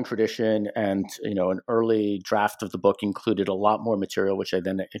long tradition, and an early draft of the book included a lot more material, which I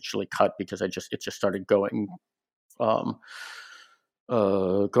then actually cut because it just started going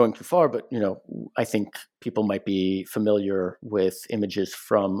too far. But I think people might be familiar with images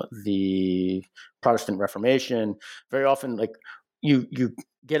from the Protestant Reformation. Very often, like you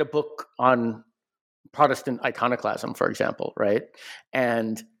get a book on Protestant iconoclasm, for example, right?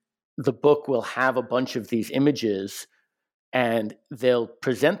 And the book will have a bunch of these images, and they'll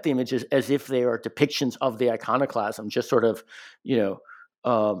present the images as if they are depictions of the iconoclasm, just sort of,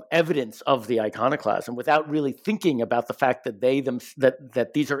 evidence of the iconoclasm, without really thinking about the fact that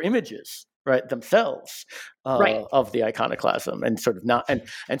that these are images, right, themselves, Right. of the iconoclasm, and sort of not.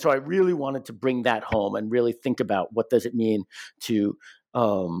 And so I really wanted to bring that home and really think about what does it mean to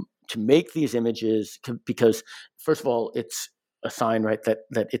make these images, because first of all, it's a sign, right, that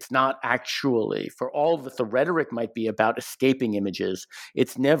it's not actually, for all that the rhetoric might be about escaping images,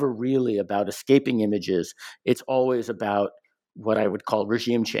 it's never really about escaping images. It's always about what I would call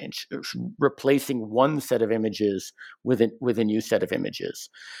regime change, replacing one set of images with a new set of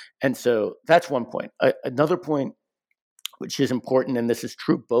images. And so that's one point. Another point, which is important, and this is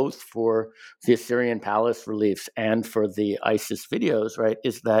true both for the Assyrian Palace reliefs and for the ISIS videos, right,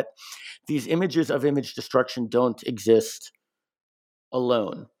 is that these images of image destruction don't exist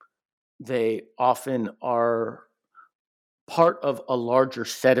alone. They often are part of a larger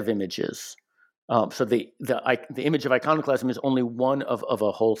set of images. So the image of iconoclasm is only one of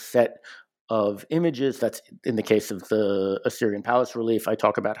a whole set of images. That's in the case of the Assyrian Palace relief. I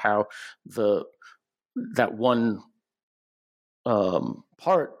talk about how that one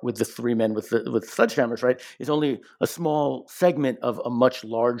part with the three men with sledgehammers, right, is only a small segment of a much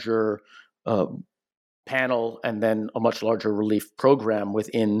larger panel, and then a much larger relief program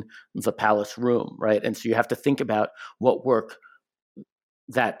within the palace room, right? And so you have to think about what work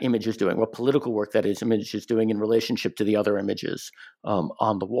that image is doing, what political work that image is doing in relationship to the other images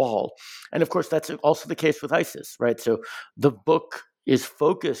on the wall. And of course, that's also the case with ISIS, right? So the book is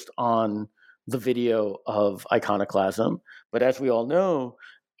focused on the video of iconoclasm, but as we all know,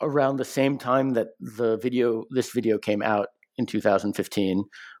 around the same time that this video came out in 2015,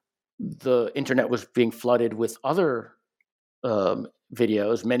 the internet was being flooded with other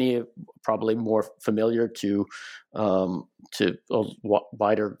videos, many probably more familiar to a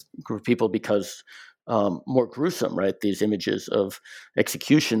wider group of people because more gruesome, right? These images of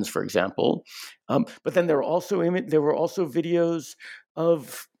executions, for example. But then there were also videos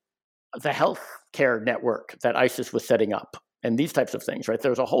of the healthcare network that ISIS was setting up, and these types of things, right?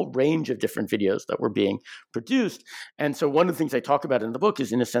 There was a whole range of different videos that were being produced. And so one of the things I talk about in the book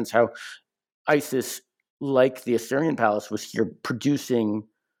is, in a sense, how ISIS, like the Assyrian Palace, was here producing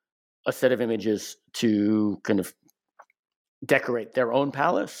a set of images to kind of decorate their own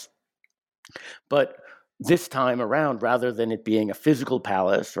palace. But this time around, rather than it being a physical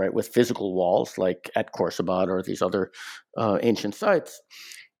palace, right, with physical walls like at Khorsabad or these other ancient sites,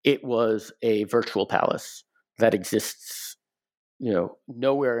 it was a virtual palace that exists,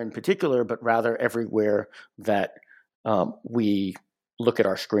 nowhere in particular, but rather everywhere that we look at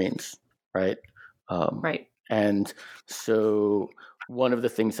our screens, right? Right. And so one of the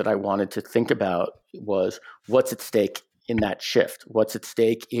things that I wanted to think about was what's at stake in that shift? What's at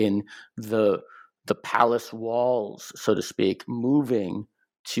stake in the palace walls, so to speak, moving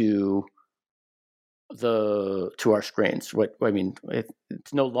to our screens?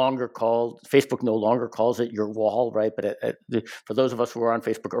 It's no longer called, Facebook no longer calls it your wall, right? But for those of us who were on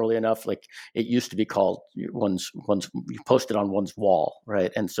Facebook early enough, like, it used to be called one's you posted on one's wall,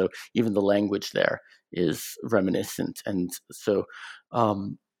 right? And so even the language there is reminiscent. And so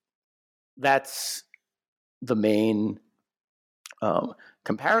that's the main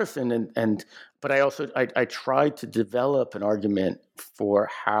comparison. But I also I tried to develop an argument for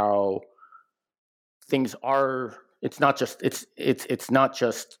how things are. It's not just the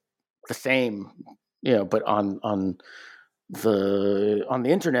same, but on the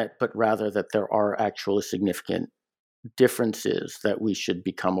internet, but rather that there are actually significant differences that we should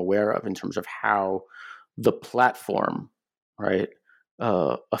become aware of in terms of how the platform, right,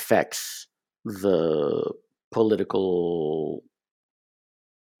 affects the political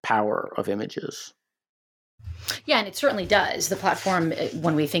power of images. Yeah, and it certainly does. The platform,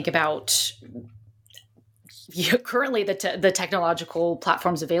 when we think about currently the technological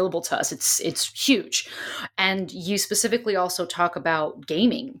platforms available to us, it's huge. And you specifically also talk about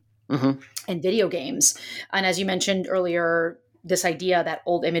gaming and video games. And as you mentioned earlier, this idea that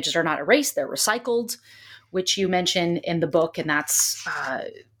old images are not erased, they're recycled, which you mention in the book. And that's,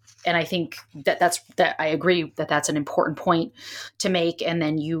 and I think that I agree that that's an important point to make. And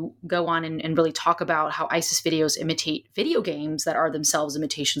then you go on and really talk about how ISIS videos imitate video games that are themselves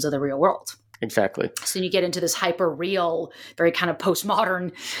imitations of the real world. Exactly. So you get into this hyper real, very kind of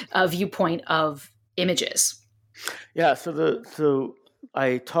postmodern viewpoint of images. Yeah. So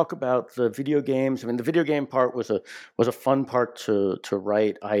I talk about the video games. I mean, the video game part was a fun part to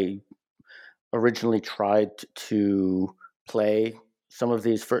write. I originally tried to play some of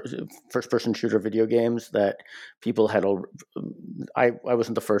these first-person shooter video games that people had. I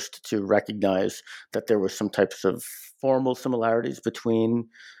wasn't the first to recognize that there were some types of formal similarities between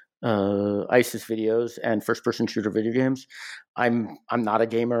ISIS videos and first-person shooter video games. I'm not a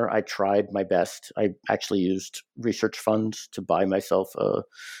gamer. I tried my best. I actually used research funds to buy myself a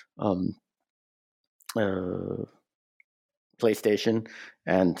PlayStation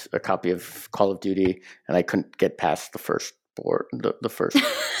and a copy of Call of Duty, and I couldn't get past the first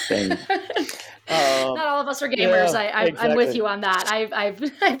thing. Not all of us are gamers. Yeah, I'm with exactly. you on that.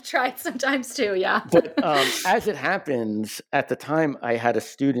 I've tried sometimes too. Yeah. But as it happens, at the time, I had a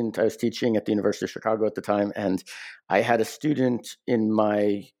student. I was teaching at the University of Chicago at the time, and I had a student in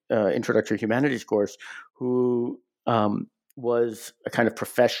my introductory humanities course who was a kind of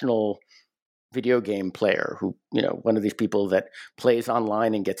professional video game player, who, one of these people that plays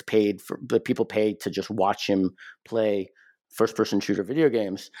online and gets paid for the people paid to just watch him play first-person shooter video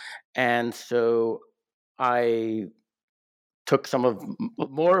games. And so I took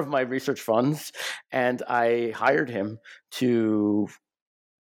more of my research funds, and I hired him to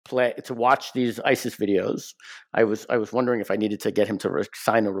watch these ISIS videos. I was wondering if I needed to get him to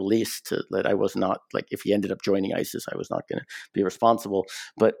sign a release that I was not, like, if he ended up joining ISIS, I was not going to be responsible.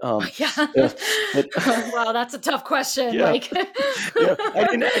 But Yeah. Wow, that's a tough question. Yeah. Like, I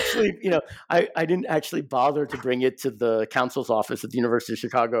didn't actually, I didn't actually bother to bring it to the counsel's office at the University of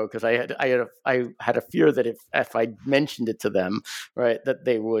Chicago, because I had a fear that if I mentioned it to them, right, that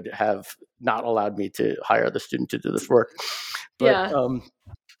they would have not allowed me to hire the student to do this work. But, Yeah.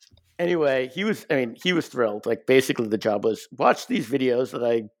 Anyway, he was thrilled. Like, basically the job was watch these videos that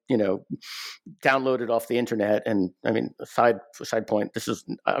I, downloaded off the internet. And I mean, side point,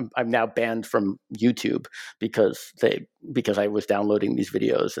 I'm now banned from YouTube because I was downloading these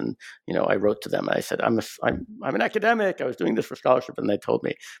videos, and, I wrote to them and I said, I'm an academic. I was doing this for scholarship. And they told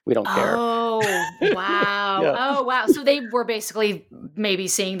me, we don't care. Oh, wow. Yeah. Oh, wow. So they were basically maybe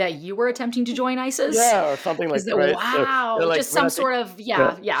saying that you were attempting to join ISIS? Yeah, or something like that. Right? Wow. So, just some sort of,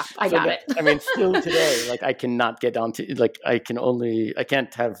 yeah, I got it. I mean, still today, like, I cannot get onto, like, I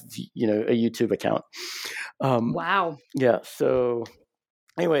can't have, a YouTube account. Wow. Yeah. So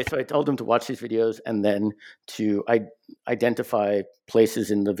anyway, so I told him to watch these videos and then to identify places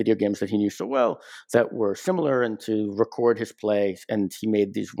in the video games that he knew so well that were similar, and to record his play. And he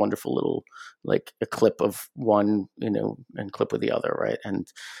made these wonderful little, like, a clip of one, and clip of the other, right? And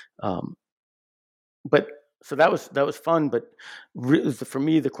but so that was fun. But for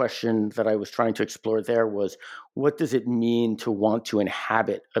me, the question that I was trying to explore there was, what does it mean to want to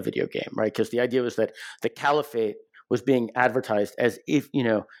inhabit a video game, right? Because the idea was that the caliphate was being advertised as if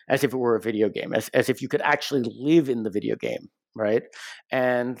it were a video game, as if you could actually live in the video game, right?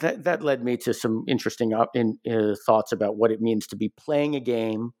 And that led me to some interesting thoughts about what it means to be playing a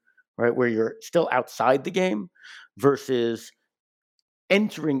game, right, where you're still outside the game, versus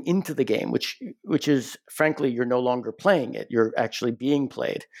entering into the game, which is, frankly, you're no longer playing it; you're actually being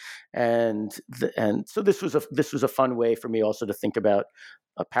played. And so this was a fun way for me also to think about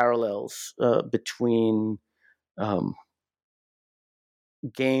parallels between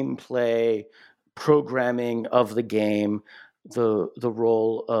gameplay, programming of the game, the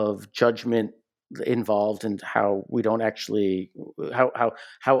role of judgment involved, and how we don't actually how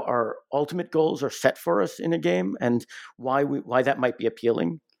our ultimate goals are set for us in a game, and why that might be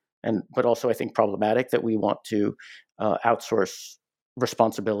appealing, but also I think problematic, that we want to outsource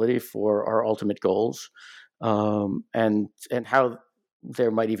responsibility for our ultimate goals, and how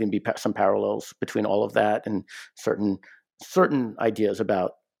there might even be some parallels between all of that and certain ideas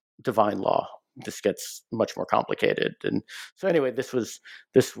about divine law. This gets much more complicated. And so anyway, this was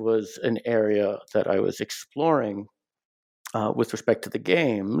an area that I was exploring with respect to the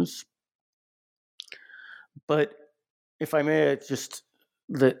games. But if I may, just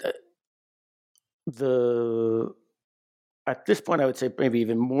at this point, I would say maybe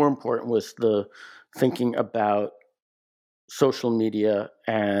even more important was the thinking about social media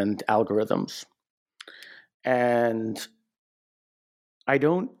and algorithms. And I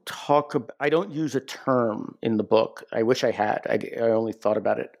don't use a term in the book. I wish I had. I only thought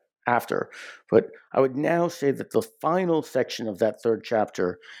about it after. But I would now say that the final section of that third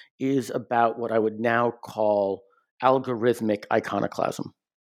chapter is about what I would now call algorithmic iconoclasm.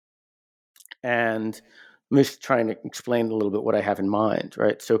 And I'm just trying to explain a little bit what I have in mind,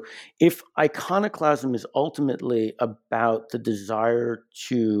 right? So if iconoclasm is ultimately about the desire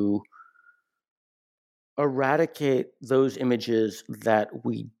to eradicate those images that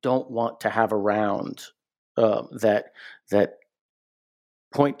we don't want to have around, that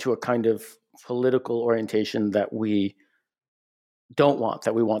point to a kind of political orientation that we don't want,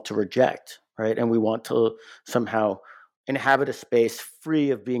 that we want to reject, right? And we want to somehow inhabit a space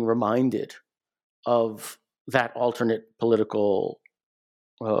free of being reminded of that alternate political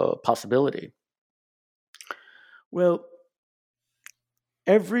possibility. Well,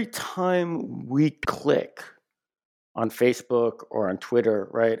 every time we click on Facebook or on Twitter,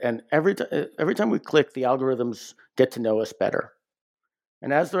 right, and every time we click, the algorithms get to know us better.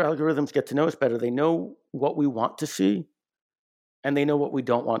 And as their algorithms get to know us better, they know what we want to see, and they know what we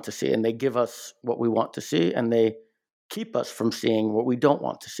don't want to see, and they give us what we want to see, and they keep us from seeing what we don't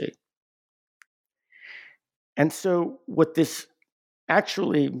want to see. And so what this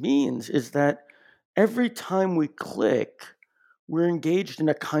actually means is that every time we click, we're engaged in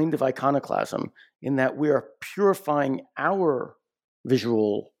a kind of iconoclasm, in that we are purifying our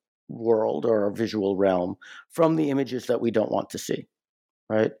visual world or our visual realm from the images that we don't want to see,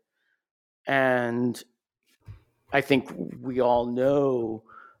 right? And I think we all know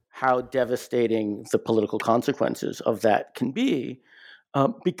how devastating the political consequences of that can be,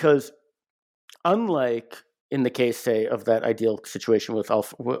 because unlike in the case, say, of that ideal situation of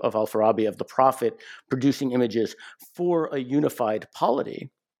Al-Farabi, of the prophet producing images for a unified polity,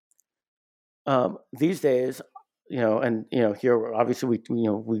 these days, here obviously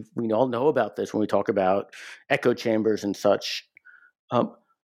we all know about this when we talk about echo chambers and such.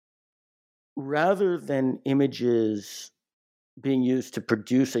 Rather than images being used to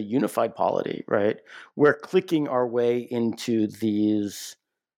produce a unified polity, right, we're clicking our way into these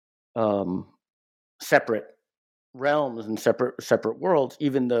separate realms and separate worlds,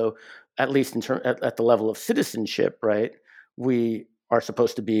 even though, at least at the level of citizenship, right, we are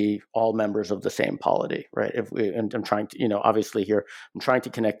supposed to be all members of the same polity, right? And I'm trying to, obviously here, I'm trying to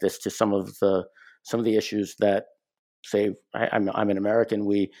connect this to some of the issues that, say, I'm an American,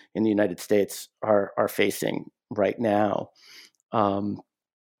 we in the United States are facing right now,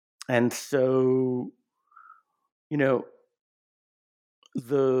 and so,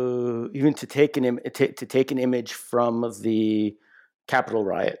 even to take an image from the Capitol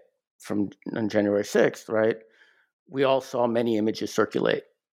riot on January 6th, right? We all saw many images circulate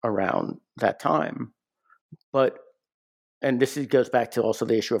around that time, and this goes back to also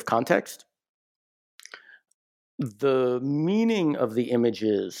the issue of context. The meaning of the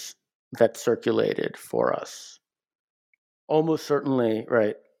images that circulated for us almost certainly,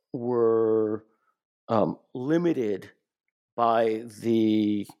 right, were limited by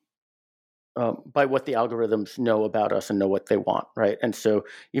what the algorithms know about us and know what they want, right? And so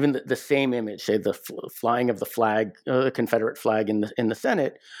even the same image, say the flying of the flag, the Confederate flag in the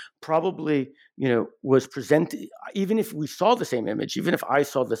Senate, probably was presented. Even if we saw the same image, even if I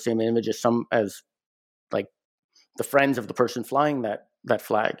saw the same image as like the friends of the person flying that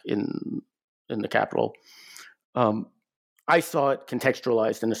flag in the Capitol, I saw it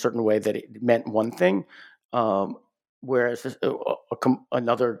contextualized in a certain way that it meant one thing. Whereas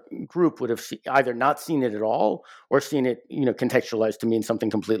another group would have either not seen it at all or seen it, contextualized to mean something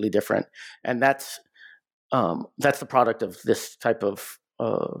completely different, and that's the product of this type of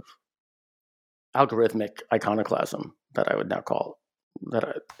algorithmic iconoclasm that I would now call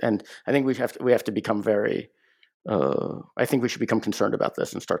and I think we have to become very. I think we should become concerned about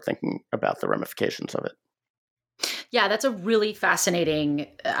this and start thinking about the ramifications of it. Yeah, that's a really fascinating.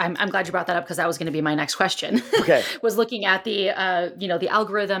 I'm glad you brought that up because that was going to be my next question. Okay, was looking at the the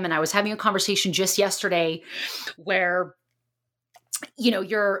algorithm, and I was having a conversation just yesterday where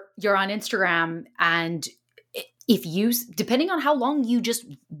you're on Instagram, and if you, depending on how long you just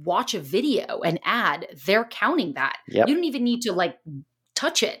watch a video, an ad, they're counting that. Yep. You don't even need to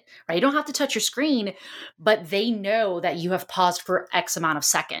touch it, right? You don't have to touch your screen, but they know that you have paused for X amount of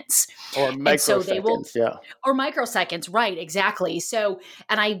seconds. Or microseconds, yeah. Or microseconds, right, exactly. So,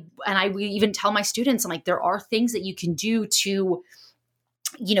 and I even tell my students, I'm like, there are things that you can do to,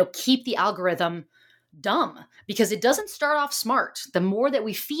 keep the algorithm dumb, because it doesn't start off smart. The more that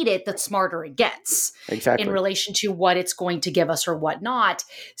we feed it, the smarter it gets. Exactly. In relation to what it's going to give us or whatnot.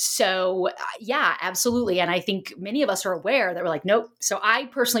 So yeah, absolutely. And I think many of us are aware that we're like, nope. So I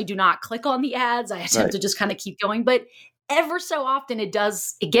personally do not click on the ads. I attempt to just kind of keep going, but ever so often it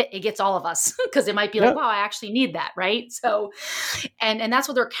gets all of us, because it might be like, wow, I actually need that. Right. So, and that's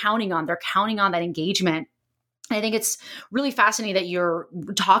what they're counting on. They're counting on that engagement. I think it's really fascinating that you're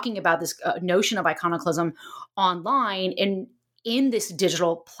talking about this notion of iconoclasm online and in this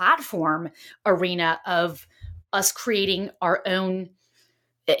digital platform arena of us creating our own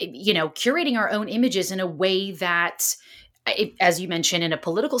curating our own images in a way that, as you mentioned, in a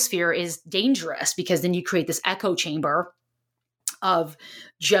political sphere is dangerous, because then you create this echo chamber of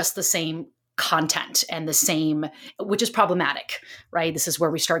just the same content and the same, which is problematic, right? This is where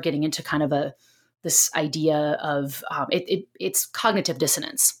we start getting into kind of this idea of it's cognitive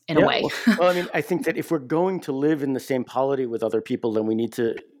dissonance in a way. Well, I mean, I think that if we're going to live in the same polity with other people, then we need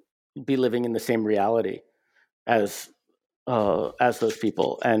to be living in the same reality as those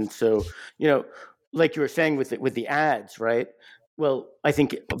people. And so, like you were saying with the ads, right? Well, I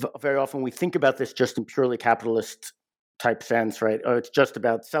think very often we think about this just in purely capitalist type sense, right? Oh, it's just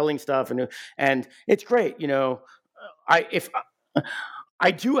about selling stuff, and it's great.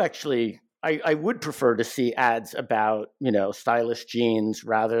 I would prefer to see ads about, stylish jeans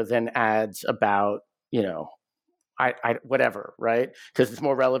rather than ads about, whatever, right? Because it's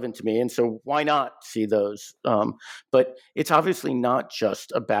more relevant to me. And so why not see those? But it's obviously not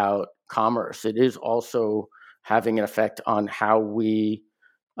just about commerce. It is also having an effect on how we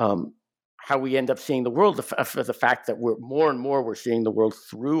end up seeing the world. The fact that we're seeing the world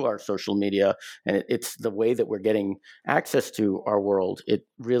through our social media, and it's the way that we're getting access to our world. It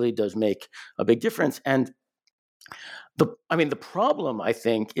really does make a big difference. And the problem, I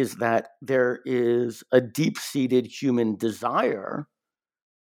think, is that there is a deep-seated human desire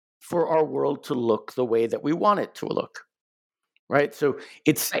for our world to look the way that we want it to look. Right. So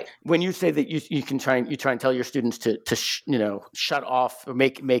it's right. When you say that you try and tell your students to shut off or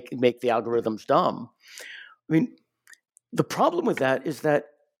make the algorithms dumb. I mean, the problem with that is that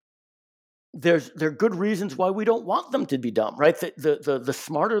there are good reasons why we don't want them to be dumb. Right. The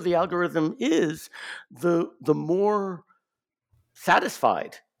smarter the algorithm is, the more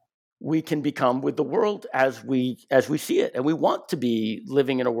satisfied we can become with the world as we see it, and we want to be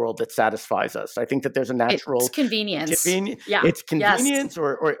living in a world that satisfies us. I think that there's a natural convenience. Yeah. It's convenience, yes.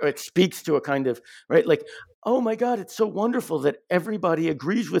 or it speaks to a kind of right, like, oh my God, it's so wonderful that everybody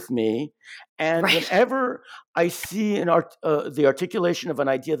agrees with me, and right. Whenever I see the articulation of an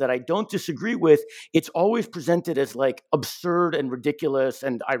idea that I don't disagree with, it's always presented as like absurd and ridiculous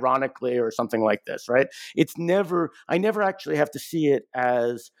and ironically or something like this, right? I never actually have to see it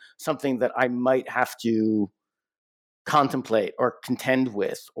as something that I might have to contemplate or contend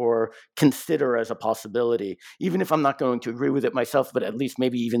with or consider as a possibility, even if I'm not going to agree with it myself, but at least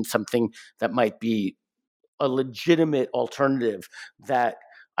maybe even something that might be a legitimate alternative that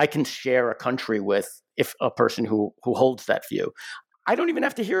I can share a country with, if a person who holds that view. I don't even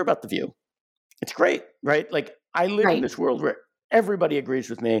have to hear about the view. It's great, right? Like, I live in this world where everybody agrees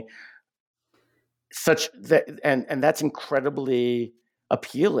with me, and that's incredibly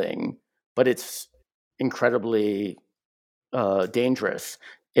appealing, but it's incredibly dangerous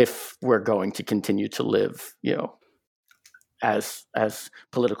if we're going to continue to live, as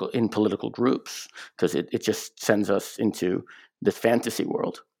political groups, because it just sends us into this fantasy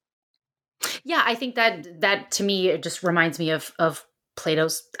world. Yeah, I think that to me, it just reminds me of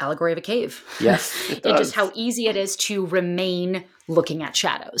Plato's allegory of a cave. Yes, and just how easy it is to remain looking at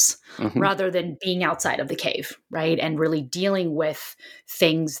shadows rather than being outside of the cave, right? And really dealing with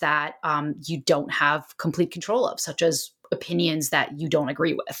things that you don't have complete control of, such as opinions that you don't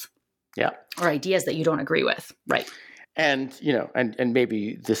agree with. Yeah. Or ideas that you don't agree with, right? And, and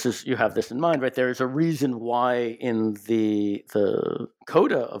maybe you have this in mind, right? There is a reason why in the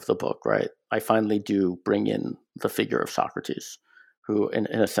coda of the book, right, I finally do bring in the figure of Socrates, who in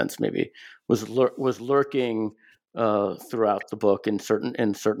a sense maybe was lurking throughout the book in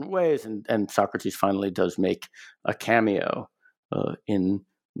certain ways, and Socrates finally does make a cameo in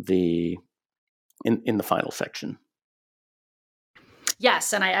the final section.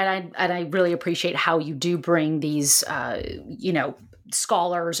 Yes, and I really appreciate how you do bring these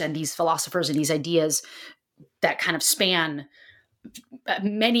scholars and these philosophers and these ideas that kind of span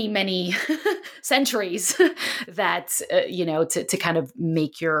many centuries that to kind of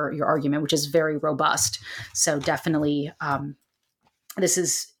make your argument, which is very robust. So definitely this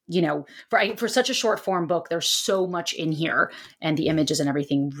is for such a short form book, there's so much in here, and the images and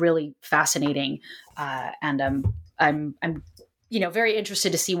everything really fascinating, and I'm very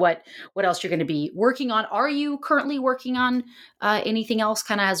interested to see what else you're going to be working on. Are you currently working on anything else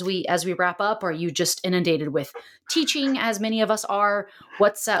kind of as we wrap up? Or are you just inundated with teaching, as many of us are?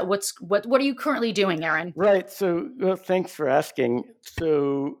 What are you currently doing, Aaron? Right. So thanks for asking.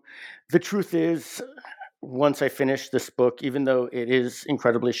 So the truth is, once I finish this book, even though it is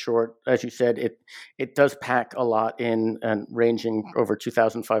incredibly short, as you said, it does pack a lot in, and ranging over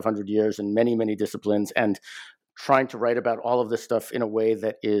 2,500 years and many, many disciplines, and trying to write about all of this stuff in a way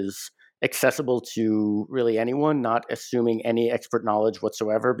that is accessible to really anyone, not assuming any expert knowledge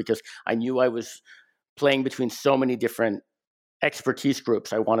whatsoever, because I knew I was playing between so many different expertise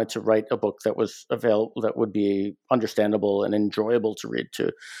groups. I wanted to write a book that was available, that would be understandable and enjoyable to read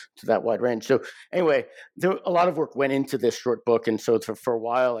to that wide range. So anyway, a lot of work went into this short book. And so for a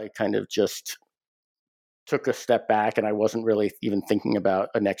while, I kind of just took a step back, and I wasn't really even thinking about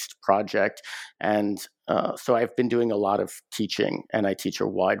a next project. And so I've been doing a lot of teaching, and I teach a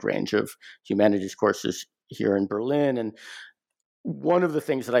wide range of humanities courses here in Berlin. And one of the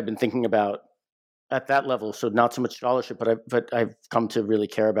things that I've been thinking about at that level, so not so much scholarship, but I've come to really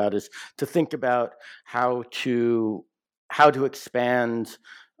care about, is to think about how to expand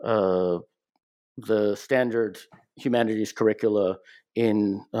the standard humanities curricula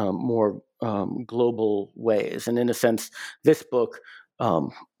in more global ways. And in a sense, this book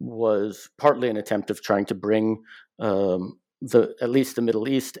was partly an attempt of trying to bring at least the Middle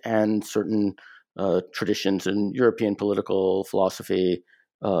East and certain traditions in European political philosophy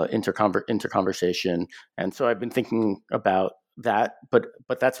into conversation. And so I've been thinking about that, but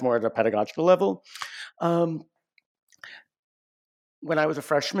that's more at a pedagogical level. When I was a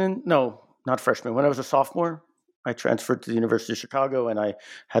freshman, when I was a sophomore, I transferred to the University of Chicago, and I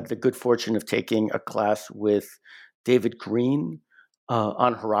had the good fortune of taking a class with David Green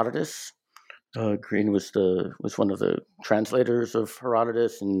on Herodotus. Green was one of the translators of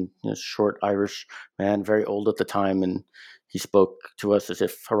Herodotus, and short Irish man, very old at the time, and he spoke to us as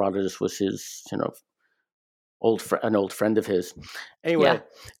if Herodotus was his, an old friend of his. Anyway,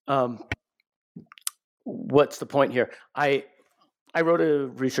 what's the point here? I wrote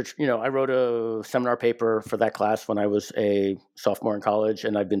a seminar paper for that class when I was a sophomore in college,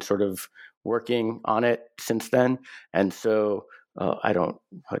 and I've been sort of working on it since then. And so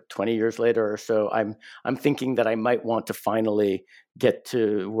 20 years later or so, I'm thinking that I might want to finally get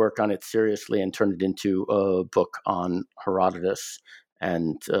to work on it seriously and turn it into a book on Herodotus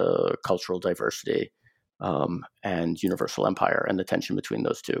and cultural diversity and universal empire and the tension between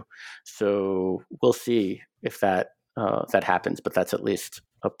those two. So we'll see if that happens, but that's at least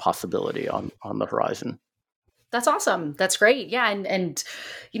a possibility on the horizon. That's awesome. That's great. Yeah. And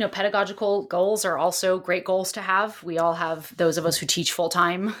pedagogical goals are also great goals to have. We all have, those of us who teach full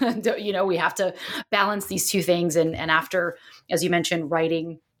time, we have to balance these two things. And after, as you mentioned,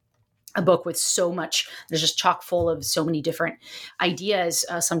 writing a book with so much, there's just chock full of so many different ideas.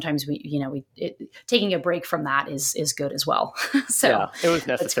 Sometimes taking a break from that is good as well. So yeah, it was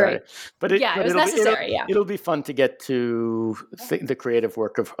necessary, but it was necessary. It'll be fun to get to the creative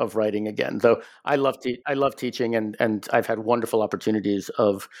work of writing again. Though I love teaching, and I've had wonderful opportunities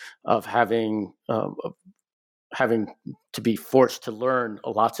of having to be forced to learn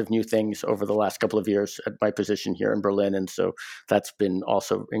lots of new things over the last couple of years at my position here in Berlin. And so that's been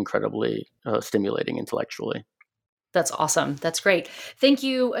also incredibly stimulating intellectually. That's awesome. That's great. Thank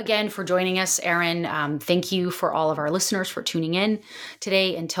you again for joining us, Aaron. Thank you for all of our listeners for tuning in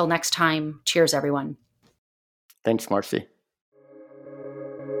today. Until next time, cheers, everyone. Thanks, Marcy.